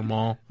pay for them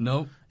all.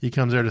 Nope. He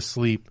comes there to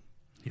sleep.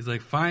 He's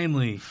like,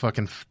 finally.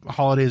 Fucking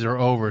holidays are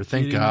over.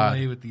 Thank God.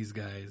 Away with these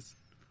guys.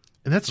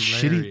 And that's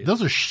shitty.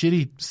 Those are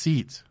shitty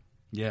seats.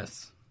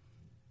 Yes.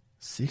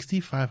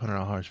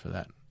 $6,500 for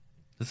that.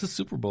 This is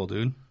Super Bowl,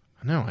 dude.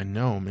 I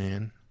know,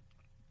 man.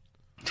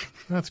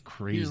 That's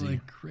crazy. You're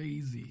like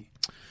crazy.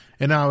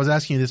 And now I was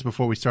asking you this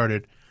before we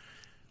started.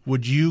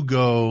 Would you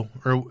go,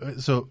 or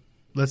so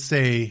let's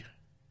say,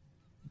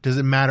 does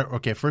it matter?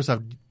 Okay, first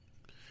off,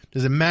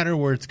 does it matter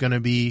where it's going to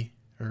be?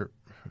 Or,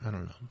 I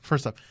don't know.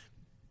 First off,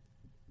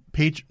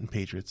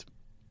 Patriots,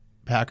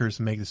 Packers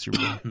make the Super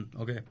Bowl.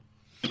 Okay.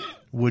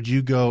 Would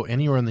you go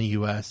anywhere in the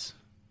U.S.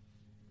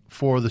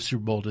 for the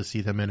Super Bowl to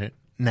see them in it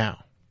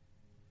now?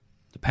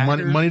 The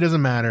Packers? Money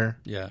doesn't matter.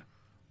 Yeah.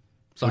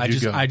 So Would you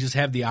go? I just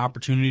have the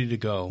opportunity to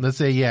go. Let's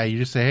say, you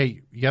just say,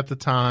 hey, you got the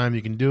time,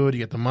 you can do it, you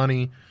get the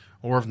money,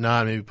 or if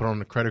not, maybe put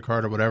on a credit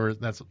card or whatever.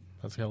 That's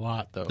a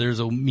lot, though. There's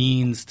a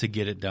means to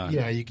get it done.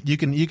 Yeah, you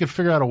can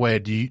figure out a way.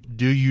 Do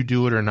you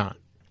do it or not?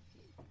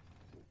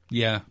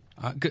 Yeah,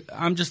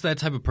 I'm just that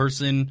type of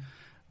person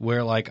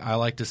where like I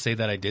like to say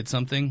that I did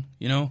something,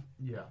 you know.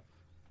 Yeah.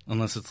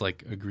 Unless it's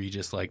like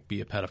egregious, like be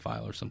a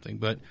pedophile or something.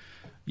 But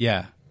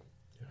yeah,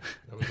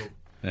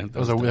 that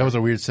was a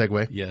weird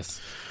segue.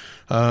 Yes.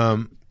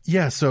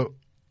 Yeah. So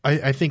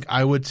I think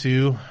I would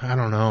too. I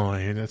don't know.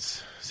 I mean,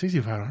 that's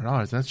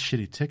 $6,500. That's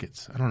shitty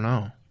tickets. I don't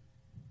know.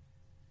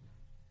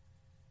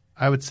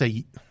 I'd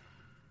say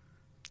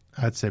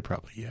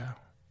probably yeah.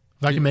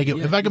 If I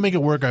can make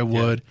it work, I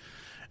would.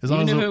 As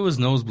long Even as if it was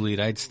nosebleed,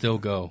 I'd still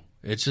go.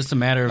 It's just a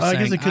matter of I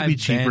saying, guess it could be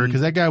cheaper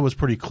because that guy was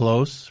pretty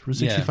close for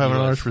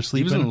 $6,500 for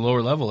sleeping. He was in the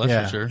lower level,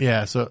 that's for sure.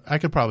 Yeah, so I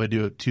could probably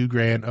do it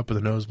 $2,000 up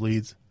with the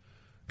nosebleeds.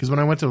 Because when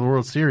I went to the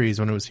World Series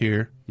when it was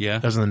here,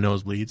 that was in the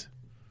nosebleeds.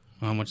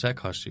 How much that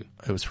cost you?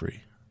 It was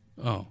free.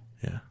 Oh.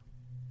 Yeah.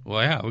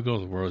 Well, yeah, we go to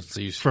the World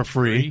Series for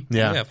free.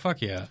 Yeah. Yeah,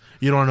 fuck yeah.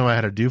 You don't know what I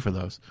had to do for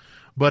those.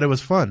 But it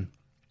was fun.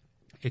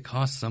 It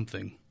costs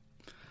something.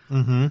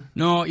 Mm-hmm.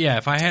 No, yeah,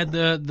 if I had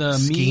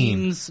the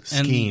means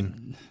and...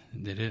 Skiing.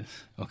 Did it?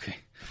 Okay.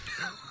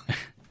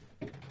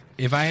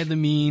 If I had the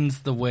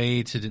means, the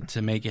way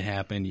to make it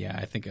happen, yeah,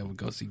 I think I would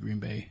go see Green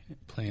Bay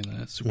playing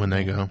the Super Bowl. When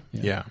they go,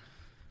 yeah.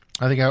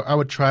 I think I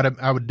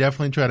would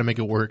definitely try to make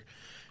it work.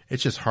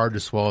 It's just hard to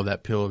swallow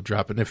that pill of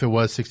dropping. If it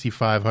was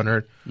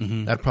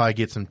 $6,500, I'd probably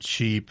get some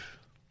cheap.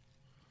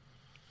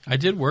 I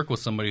did work with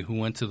somebody who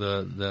went to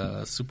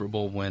the Super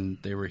Bowl when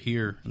they were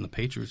here and the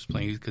Patriots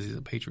playing because he's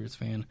a Patriots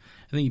fan.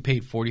 I think he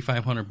paid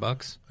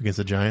 $4,500 against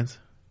the Giants.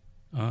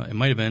 It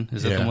might have been.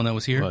 Is that the one that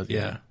was here?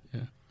 Yeah.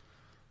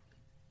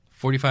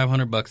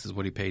 $4,500 is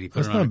what he paid. He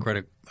put it on a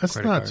credit. That's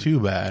credit not card. too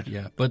bad.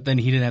 Yeah, but then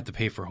he didn't have to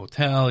pay for a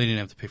hotel. He didn't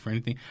have to pay for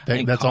anything.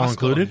 That's all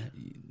included.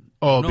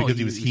 Oh, no, because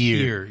he was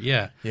here.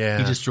 Yeah.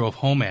 He just drove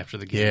home after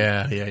the game.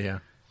 Yeah.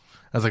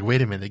 I was like,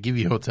 wait a minute, they give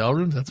you hotel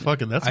rooms? That's a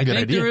good idea. I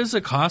think there is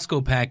a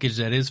Costco package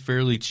that is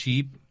fairly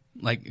cheap.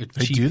 Like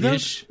they do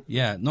that?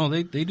 Yeah, no,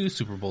 they do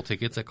Super Bowl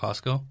tickets at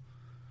Costco.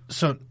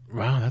 So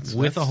wow, that's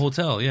with a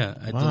hotel. Yeah,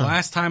 wow. The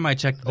last time I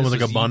checked, it was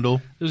like a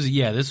bundle.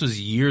 This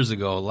was years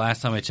ago.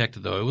 Last time I checked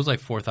it though, it was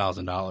like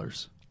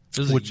 $4,000.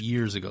 This was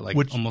years ago,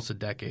 almost a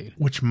decade.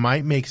 Which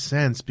might make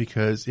sense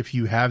because if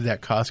you have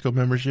that Costco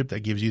membership, that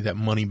gives you that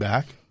money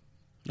back.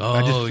 Oh,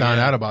 I just found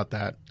out about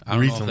that I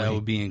don't recently. know if that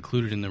would be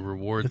included in the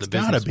reward. It's the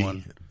business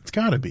one. It's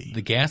got to be.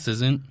 The gas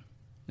isn't.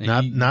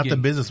 Not the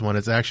business one.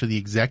 It's actually the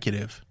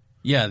executive.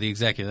 Yeah, the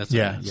executive. That's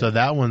yeah. So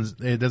that one's,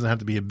 it doesn't have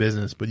to be a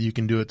business, but you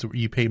can do it.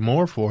 You pay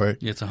more for it.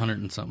 Yeah, it's 100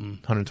 and something.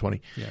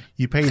 120. Yeah.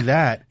 You pay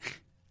that.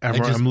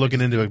 I'm looking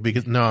into it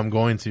because I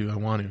want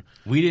to.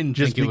 We didn't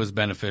think it was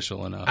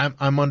beneficial enough.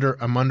 I'm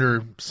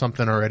under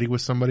something already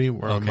with somebody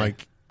where I'm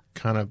like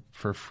kind of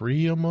for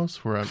free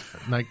almost. Where I'm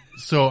like,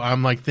 so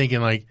I'm like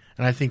thinking like,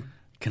 and I think,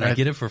 can I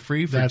get it for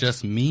free for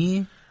just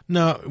me?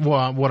 No,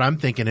 well, what I'm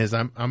thinking is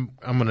I'm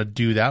gonna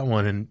do that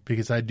one, and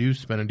because I do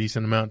spend a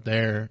decent amount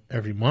there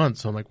every month,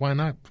 so I'm like, why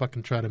not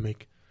fucking try to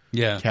make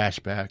cash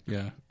back?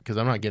 Yeah, because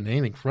I'm not getting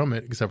anything from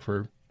it except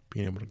for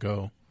being able to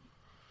go.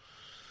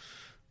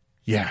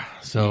 Yeah,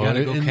 so you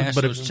gotta go cash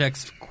those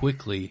checks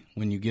quickly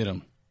when you get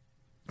them.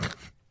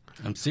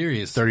 I'm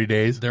serious. 30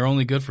 days. They're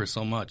only good for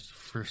so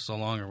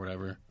long or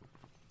whatever.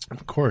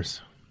 Of course.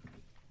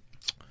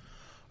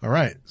 All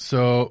right,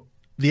 so.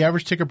 The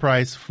average ticket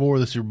price for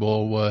the Super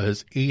Bowl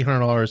was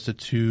 $800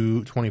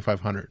 to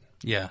 $2,500.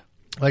 Yeah,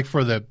 like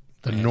for the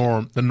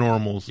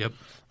normals. Yep.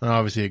 And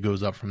obviously, it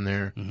goes up from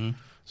there. Mm-hmm.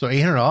 So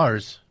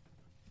 $800.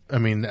 I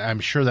mean,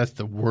 I'm sure that's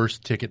the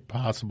worst ticket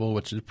possible,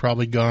 which is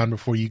probably gone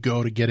before you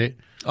go to get it.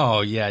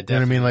 Oh yeah, definitely. You know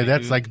what I mean? Like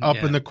that's like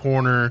up in the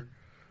corner,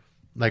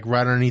 like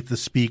right underneath the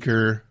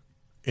speaker,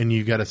 and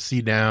you got to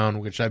see down.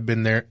 Which I've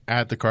been there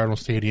at the Cardinal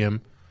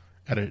Stadium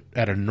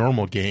at a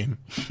normal game,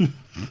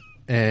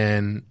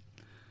 and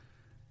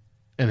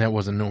that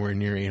wasn't nowhere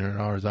near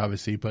 $800,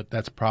 obviously, but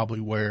that's probably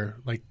where,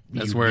 like,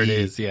 that's where it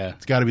is. Yeah,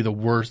 it's got to be the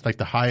worst, like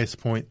the highest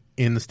point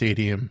in the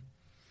stadium,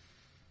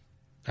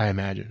 I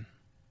imagine,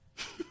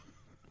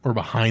 or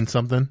behind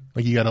something.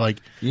 Like you got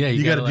to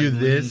you got to do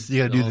this,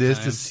 you got to do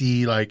this to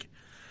see like,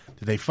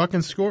 did they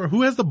fucking score?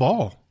 Who has the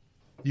ball?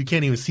 You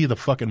can't even see the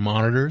fucking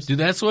monitors, dude.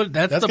 That's got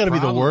to be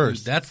the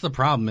worst. That's the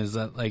problem. Is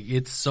that like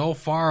it's so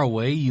far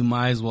away, you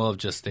might as well have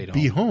just stayed home.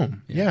 Be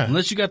home, yeah.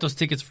 Unless you got those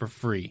tickets for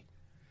free.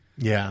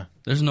 Yeah.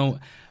 There's no.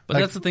 But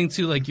that's the thing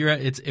too. Like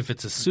if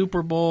it's a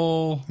Super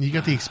Bowl, you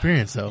got the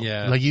experience though.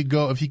 Yeah. Like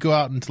if you go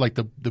out into like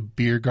the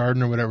beer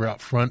garden or whatever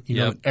out front, you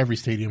know every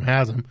stadium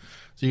has them,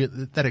 so you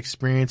get that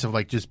experience of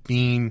like just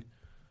being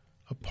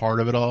a part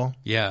of it all.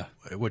 Yeah.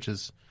 Which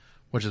is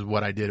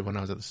what I did when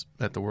I was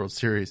at the World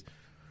Series.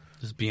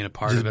 Just being a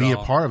part of it all. Just being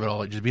a part of it all.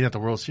 Like just being at the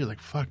World Series. Like,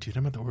 fuck, dude,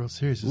 I'm at the World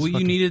Series. Well,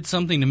 you needed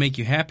something to make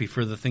you happy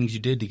for the things you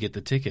did to get the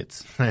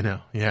tickets. I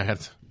know. Yeah, I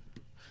had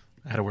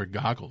to wear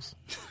goggles.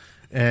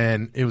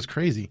 And it was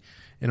crazy.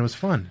 And it was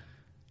fun.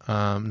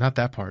 Not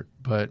that part,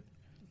 but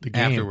the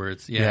game.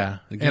 Afterwards, yeah.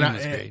 The game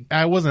was great.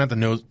 I wasn't at the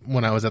nose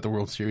when I was at the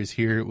World Series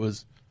here.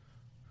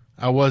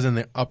 I was in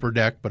the upper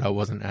deck, but I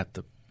wasn't at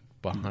the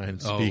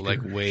behind speaker. Oh,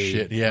 like way.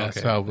 Shit. Yeah,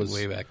 okay, so I was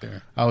way back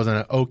there. I was in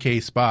an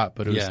okay spot,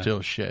 but it was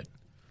still shit.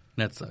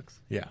 That sucks.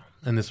 Yeah,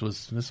 and this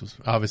was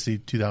obviously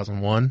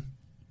 2001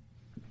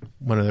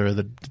 when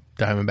the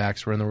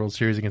Diamondbacks were in the World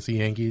Series against the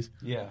Yankees.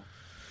 Yeah.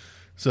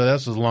 So that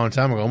was a long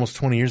time ago, almost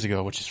 20 years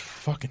ago, which is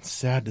fucking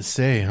sad to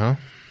say, huh?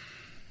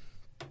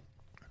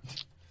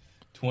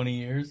 20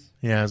 years?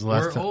 Yeah, it was the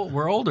last time.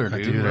 We're older,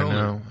 dude.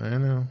 I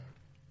know.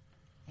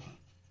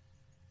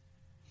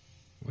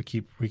 We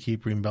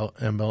keep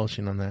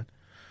embellishing on that.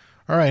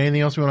 All right,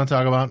 anything else we want to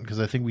talk about? Because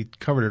I think we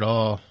covered it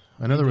all.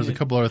 I know there was a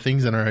couple other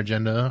things on our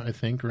agenda, I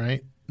think,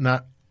 right?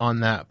 Not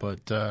on that,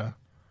 but do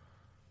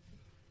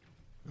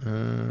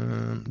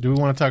we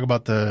want to talk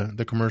about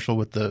the commercial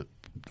with the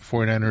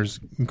 49ers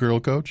girl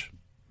coach?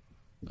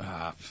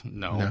 No.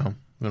 No,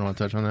 we don't want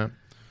to touch on that.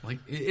 Like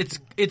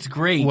it's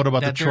great. What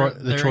about that Troy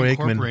Aikman?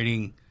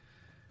 Incorporating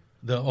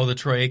the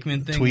Troy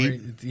Aikman thing?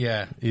 Tweet?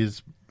 Yeah.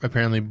 He's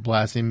apparently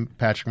blasting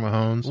Patrick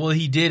Mahomes. Well,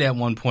 he did at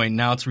one point.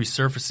 Now it's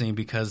resurfacing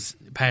because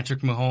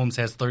Patrick Mahomes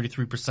has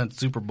 33%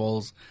 Super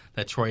Bowls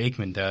that Troy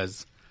Aikman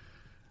does.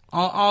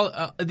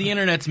 The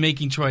internet's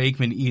making Troy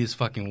Aikman eat his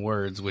fucking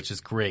words, which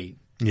is great.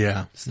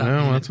 Yeah. Stop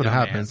being that's what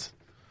happens.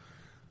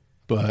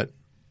 But,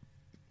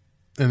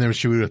 and then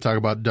should we talk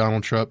about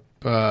Donald Trump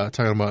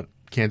talking about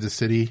Kansas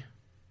City?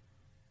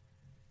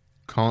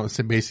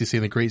 Basically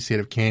saying the great state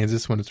of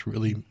Kansas when it's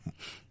really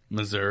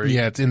Missouri.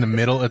 Yeah, it's in the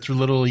middle. It's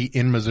literally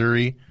in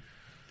Missouri,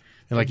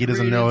 and like he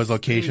doesn't know his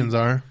locations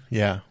are.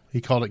 Yeah,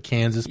 he called it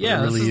Kansas. But yeah,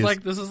 it really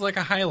this is like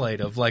a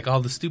highlight of like all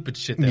the stupid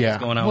shit that was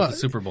going on with the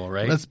Super Bowl,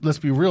 right? Let's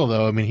be real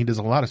though. I mean, he does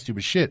a lot of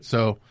stupid shit,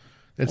 so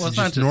it's not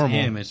just just normal.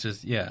 him. It's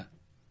just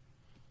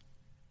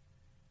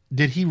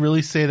Did he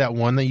really say that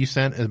one that you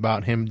sent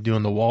about him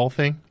doing the wall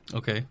thing?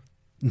 Okay,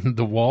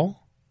 the wall.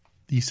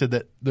 You said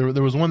that there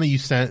was one that you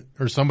sent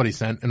or somebody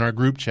sent in our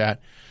group chat.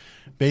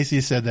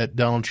 Basically said that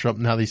Donald Trump,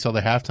 now that he saw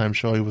the halftime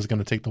show, he was going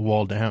to take the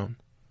wall down.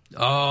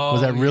 Oh,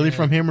 was that really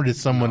from him, or did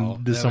someone? No,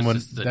 did someone?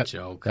 Was just a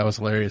joke. That was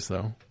hilarious,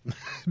 though,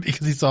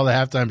 because he saw the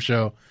halftime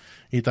show.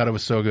 He thought it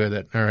was so good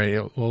that all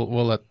right,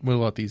 we'll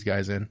let these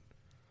guys in.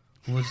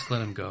 We'll just let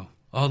them go.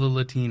 All the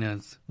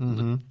Latinas,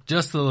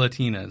 just the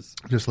Latinas,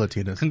 just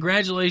Latinas.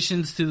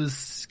 Congratulations to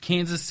the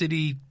Kansas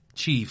City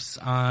Chiefs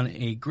on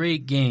a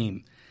great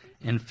game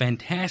and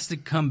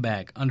fantastic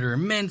comeback under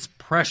immense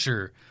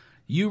pressure.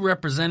 You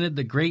represented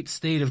the great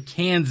state of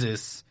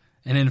Kansas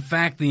and, in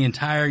fact, the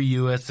entire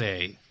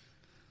USA.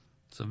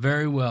 So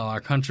very well. Our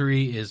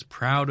country is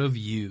proud of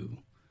you.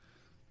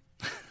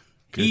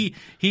 He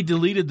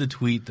deleted the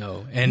tweet,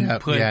 though, and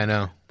put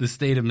the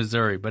state of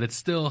Missouri, but it's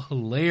still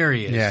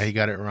hilarious. Yeah, he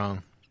got it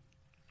wrong.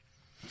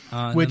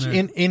 Which,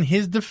 in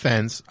his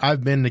defense,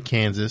 I've been to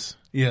Kansas.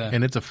 Yeah.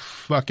 And it's a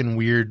fucking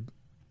weird...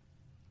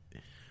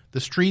 The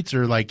streets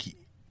are like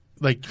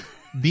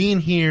being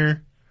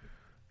here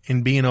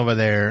and being over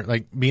there,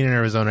 like being in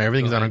Arizona,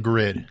 everything's on a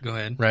grid. Go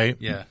ahead. Right?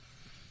 Yeah.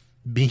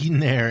 Being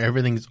there,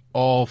 everything's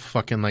all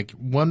fucking like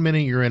 1 minute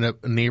you're in a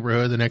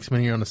neighborhood, the next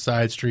minute you're on a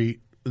side street,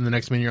 and the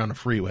next minute you're on a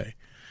freeway.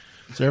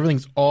 So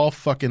everything's all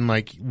fucking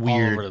like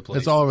weird. All over the place.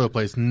 It's all over the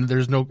place. And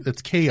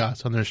it's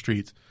chaos on their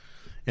streets.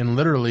 And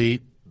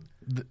literally,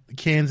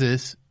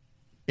 Kansas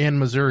and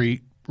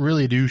Missouri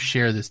really do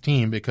share this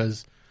team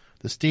because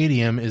the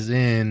stadium is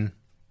in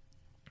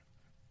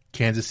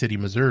Kansas City,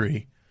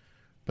 Missouri,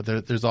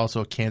 but there's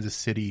also Kansas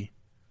City,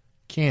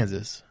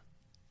 Kansas.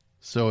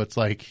 So it's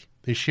like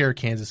they share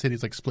Kansas City.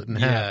 It's like split in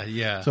half.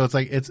 Yeah. So it's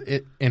like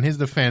it. In his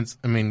defense,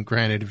 I mean,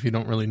 granted, if you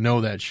don't really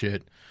know that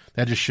shit,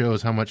 that just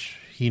shows how much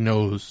he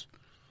knows.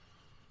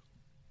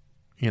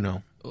 You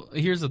know. Well,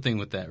 here's the thing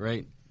with that,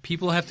 right?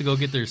 People have to go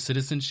get their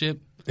citizenship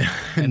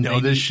and know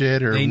this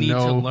shit, or they need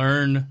to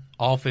learn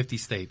all 50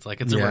 states.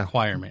 Like it's a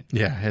requirement.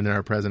 Yeah, and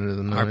our president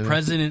doesn't know. Our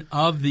president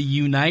of the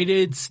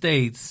United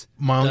States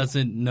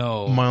doesn't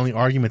know. My only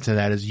argument to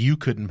that is you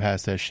couldn't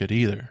pass that shit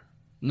either.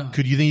 No.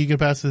 Could you think you could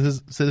pass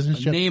the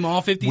citizenship? Name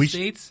all 50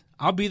 states?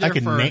 I'll be there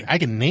I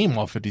can name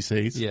all 50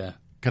 states. Yeah.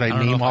 Could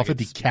I name all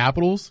 50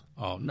 capitals?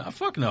 Oh, no,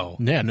 fuck no.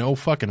 Yeah, no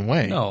fucking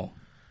way. No.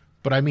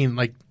 But I mean,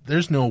 like,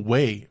 there's no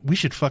way. We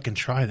should fucking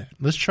try that.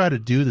 Let's try to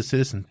do the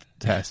ciditizen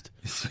test.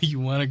 So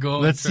you want to go?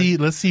 Let's see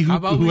who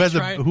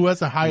has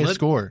the highest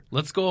score.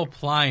 Let's go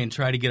apply and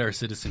try to get our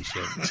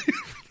citizenship.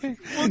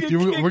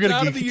 We're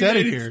gonna get kicked out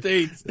of here,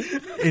 States.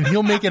 and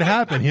he'll make it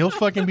happen. He'll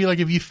fucking be like,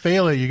 if you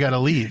fail it, you got to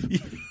leave.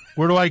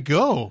 Where do I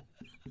go?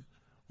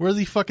 Where does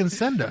he fucking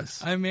send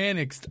us? I'm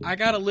annexed. I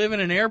gotta live in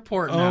an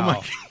airport Oh now.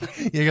 my!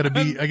 You gotta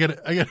be. I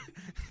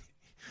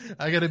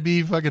gotta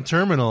be fucking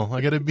terminal.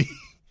 I gotta be.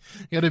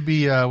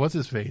 What's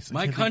his face?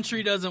 My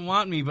country doesn't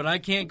want me, but I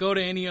can't go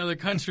to any other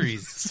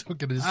countries. So I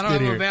don't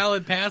have a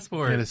valid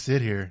passport. I gotta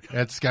sit here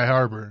at Sky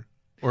Harbor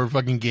or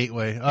fucking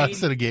Gateway.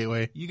 Instead of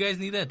Gateway. You guys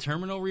need that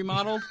terminal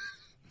remodeled?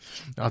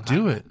 I'll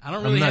do it. I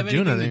don't really have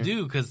anything to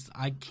do because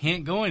I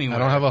can't go anywhere. I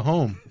don't have a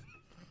home.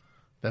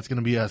 That's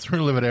gonna be us. We're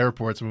gonna live at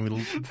airports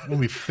when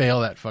we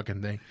fail that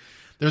fucking thing.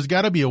 There's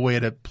got to be a way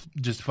to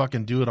just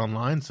fucking do it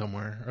online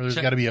somewhere, or there's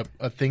got to be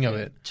a thing of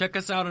it. Check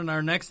us out in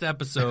our next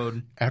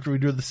episode after we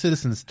do the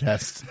citizens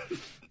test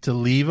to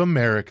leave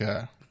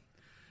America.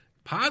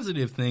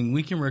 Positive thing,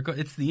 we can record.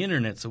 It's the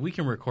internet, so we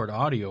can record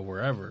audio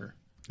wherever.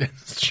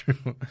 That's true.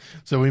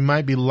 So we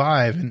might be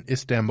live in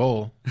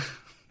Istanbul.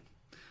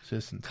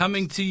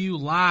 Coming to you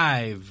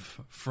live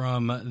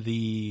from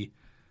the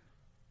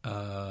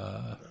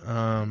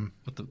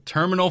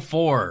Terminal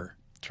 4.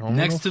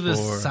 Next to the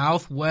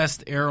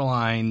Southwest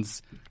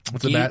Airlines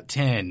Gate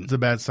 10. It's a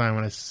bad sign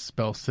when I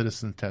spell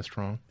citizen test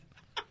wrong.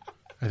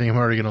 I think I'm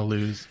already going to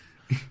lose.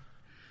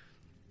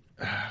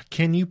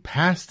 Can you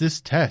pass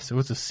this test? It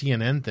was a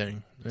CNN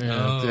thing.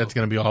 Yeah, It's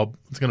going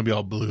to be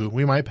all blue.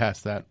 We might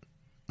pass that.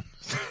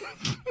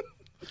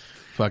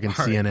 Fucking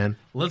CNN.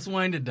 Let's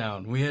wind it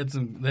down. We had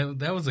some.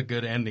 That was a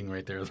good ending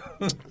right there.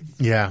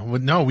 Yeah. Well,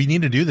 no, we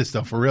need to do this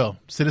though for real.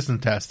 Citizen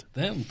test.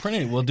 Then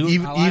print it. We'll do it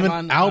even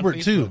on Albert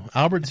on too.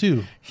 Albert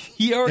too.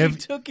 He already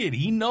took it.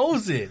 He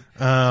knows it.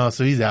 Oh,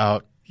 so he's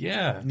out.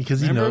 Yeah, because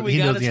he knows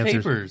the answers.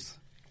 Papers.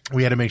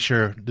 We had to make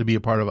sure to be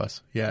a part of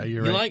us. Yeah,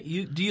 you're right.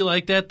 Do you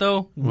like that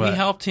though? What? We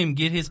helped him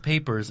get his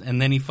papers,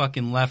 and then he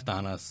fucking left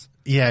on us.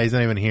 Yeah, he's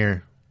not even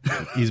here.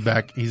 He's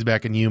back. He's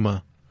back in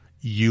Yuma.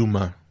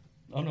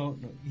 Oh no,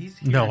 he's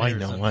here. No, I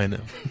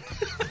know.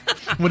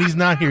 When he's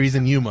not here, he's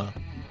in Yuma.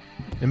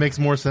 It makes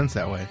more sense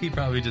that way. He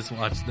probably just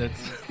watched that.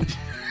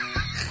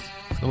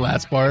 The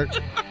last part.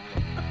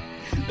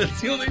 That's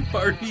the only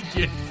part he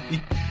gets.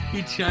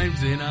 He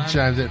chimes in on.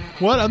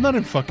 What? I'm not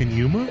in fucking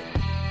Yuma. You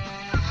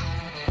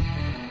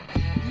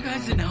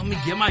guys didn't help me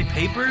get my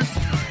papers?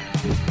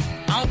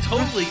 I'll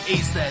totally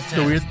ace that test.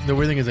 The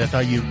weird thing is I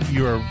thought you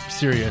were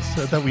serious.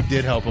 I thought we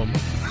did help him.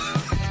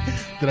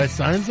 Did I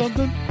sign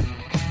something?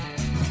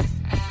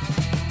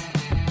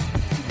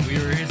 We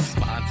were his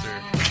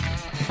sponsor.